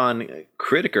me on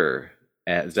Critiker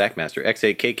at Zachmaster,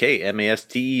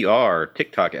 XAKKMASTER,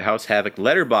 TikTok at House Havoc,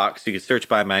 Letterboxd. You can search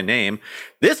by my name.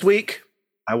 This week,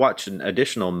 I watched an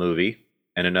additional movie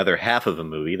and another half of a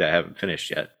movie that I haven't finished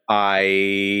yet.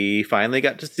 I finally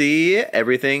got to see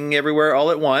Everything Everywhere All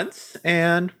at Once,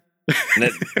 and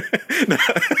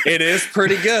It is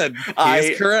pretty good. He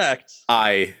is correct.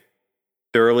 I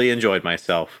thoroughly enjoyed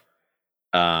myself.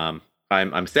 I'm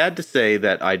sad to say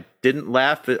that I didn't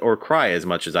laugh or cry as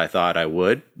much as I thought I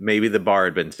would. Maybe the bar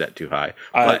had been set too high.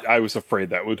 But I was afraid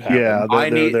that would happen. Yeah, I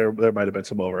need- there might have been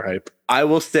some overhype. I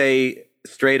will say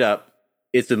straight up,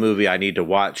 it's a movie I need to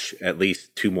watch at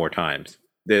least 2 more times.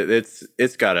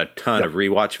 It's got a ton of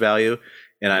rewatch value,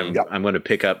 and I'm going to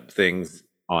pick up things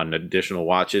on additional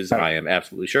watches. I am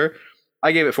absolutely sure.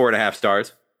 I gave it 4.5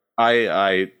 stars.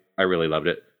 I really loved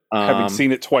it. Having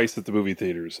seen it twice at the movie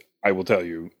theaters, I will tell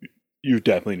you, you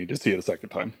definitely need to see it a second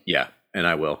time. Yeah, and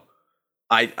I will.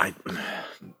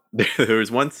 There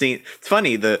was one scene. It's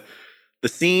funny, the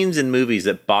scenes in movies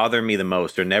that bother me the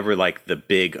most are never like the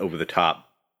big over the top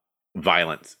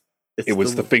violence. It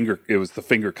was the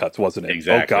finger cuts, wasn't it?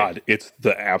 Exactly. Oh God, it's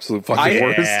the absolute fucking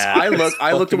worst. I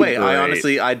looked away. Fucking I great.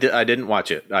 honestly, I didn't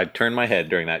watch it. I turned my head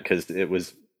during that because it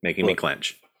was making me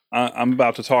clench. I'm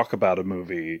about to talk about a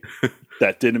movie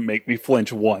that didn't make me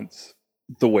flinch once,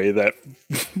 the way that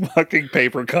fucking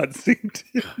paper cut scene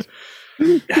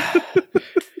did.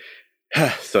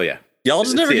 So yeah, Y'all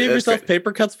just never See, gave that's yourself great.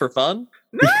 paper cuts for fun?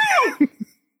 No.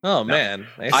 Oh man,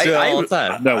 I used to do it all the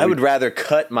time. No, I would rather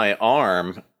cut my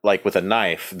arm like with a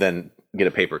knife than get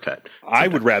a paper cut. I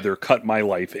would rather cut my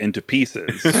life into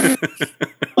pieces.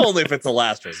 Only if it's a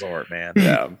last resort, man.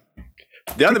 Yeah.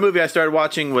 The other movie I started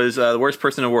watching was The Worst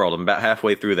Person in the World. I'm about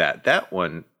halfway through that. That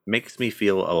one makes me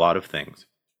feel a lot of things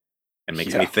and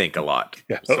makes me think a lot.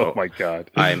 Yeah. So Oh my God,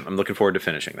 I'm looking forward to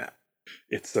finishing that.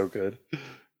 it's so good.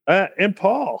 And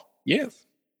Paul, Yes.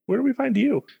 where do we find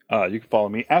you? You can follow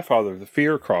me at Father of the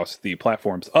Fear across the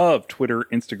platforms of Twitter,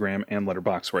 Instagram, and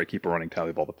Letterboxd, where I keep a running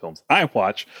tally of all the films I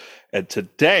watch. And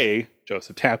today,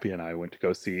 Joseph Tapia and I went to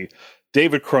go see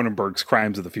David Cronenberg's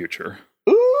Crimes of the Future.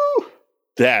 Ooh!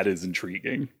 that is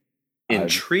intriguing.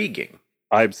 Intriguing.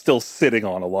 I'm still sitting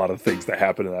on a lot of things that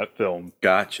happen in that film.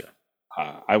 Gotcha.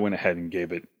 I went ahead and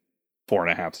gave it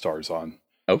 4.5 stars on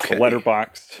Okay.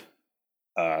 Letterboxd.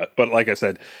 But like I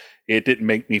said, it didn't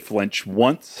make me flinch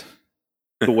once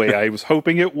the way I was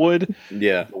hoping it would.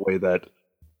 Yeah. The way that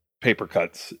Paper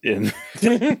Cuts in.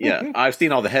 Yeah. I've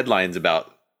seen all the headlines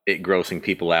about it grossing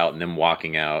people out and them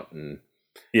walking out. And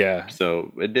Yeah.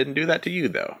 so it didn't do that to you,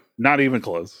 though. Not even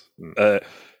close.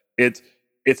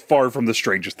 It's far from the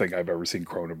strangest thing I've ever seen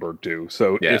Cronenberg do.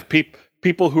 So Yeah. if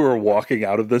people who are walking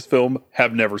out of this film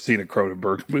have never seen a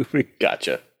Cronenberg movie,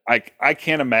 Gotcha. I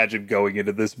can't imagine going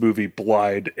into this movie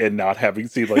blind and not having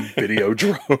seen like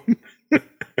Videodrome.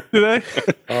 Did I?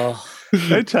 Oh,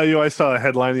 I tell you, I saw a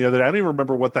headline the other day. I don't even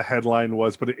remember what the headline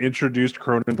was, but it introduced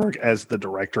Cronenberg as the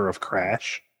director of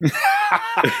Crash.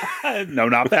 No,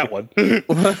 not that one.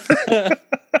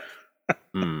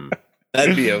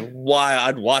 that'd be a why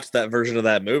I'd watch that version of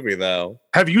that movie though.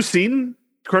 Have you seen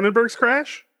Cronenberg's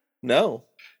Crash? No.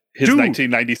 His Dude.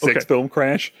 1996 Okay. film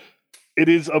Crash. It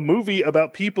is a movie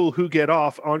about people who get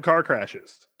off on car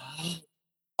crashes.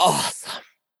 Awesome.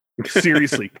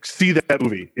 Seriously, see that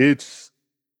movie. It's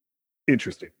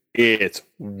interesting. It's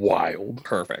wild.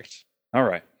 Perfect. All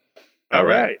right. All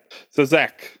right. So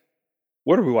Zach,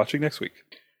 what are we watching next week?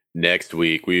 Next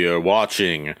week, we are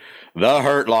watching The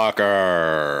Hurt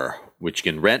Locker, which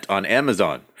you can rent on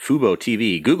Amazon, Fubo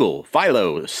TV, Google,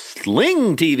 Philo,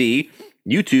 Sling TV,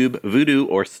 YouTube, Vudu,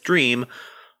 or stream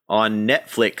on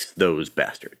Netflix. Those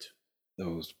bastards.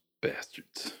 Those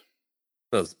bastards.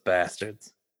 Those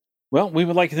bastards. Well, we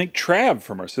would like to thank Trav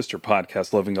from our sister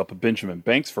podcast, Loving Up with Benjamin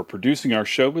Banks, for producing our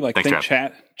show. We'd like to Thanks,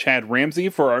 thank Chad Ramsey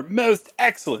for our most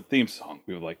excellent theme song.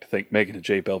 We would like to thank Megan and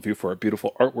Jay Bellevue for our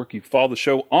beautiful artwork. You can follow the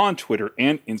show on Twitter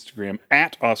and Instagram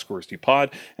at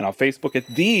OscarWorstyPod and on Facebook at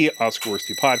The Oscar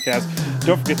Worsty Podcast.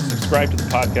 Don't forget to subscribe to the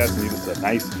podcast and leave us a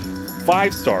nice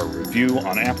 5-star review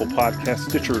on Apple Podcasts,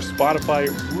 Stitcher, or Spotify.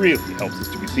 It really helps us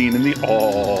to be seen in the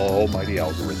almighty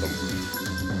algorithm.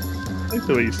 I like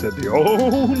the way you said the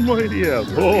almighty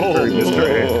algorithm.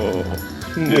 Mr.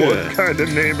 What kind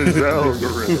of name is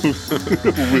algorithm?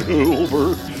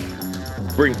 Wilbur.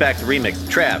 Bring back the remix.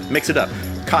 Trav, mix it up.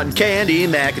 Cotton candy,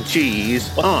 mac and cheese.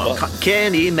 Cotton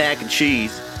candy, mac and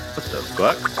cheese. What the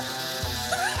fuck?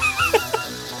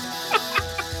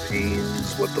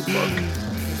 Beans, what the fuck?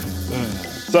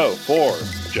 So, for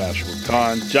Joshua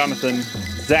Kahn, Jonathan,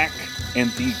 Zach, and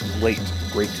the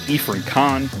great Ephraim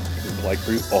Khan, we would like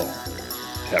for you all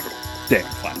to have a damn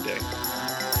fine day.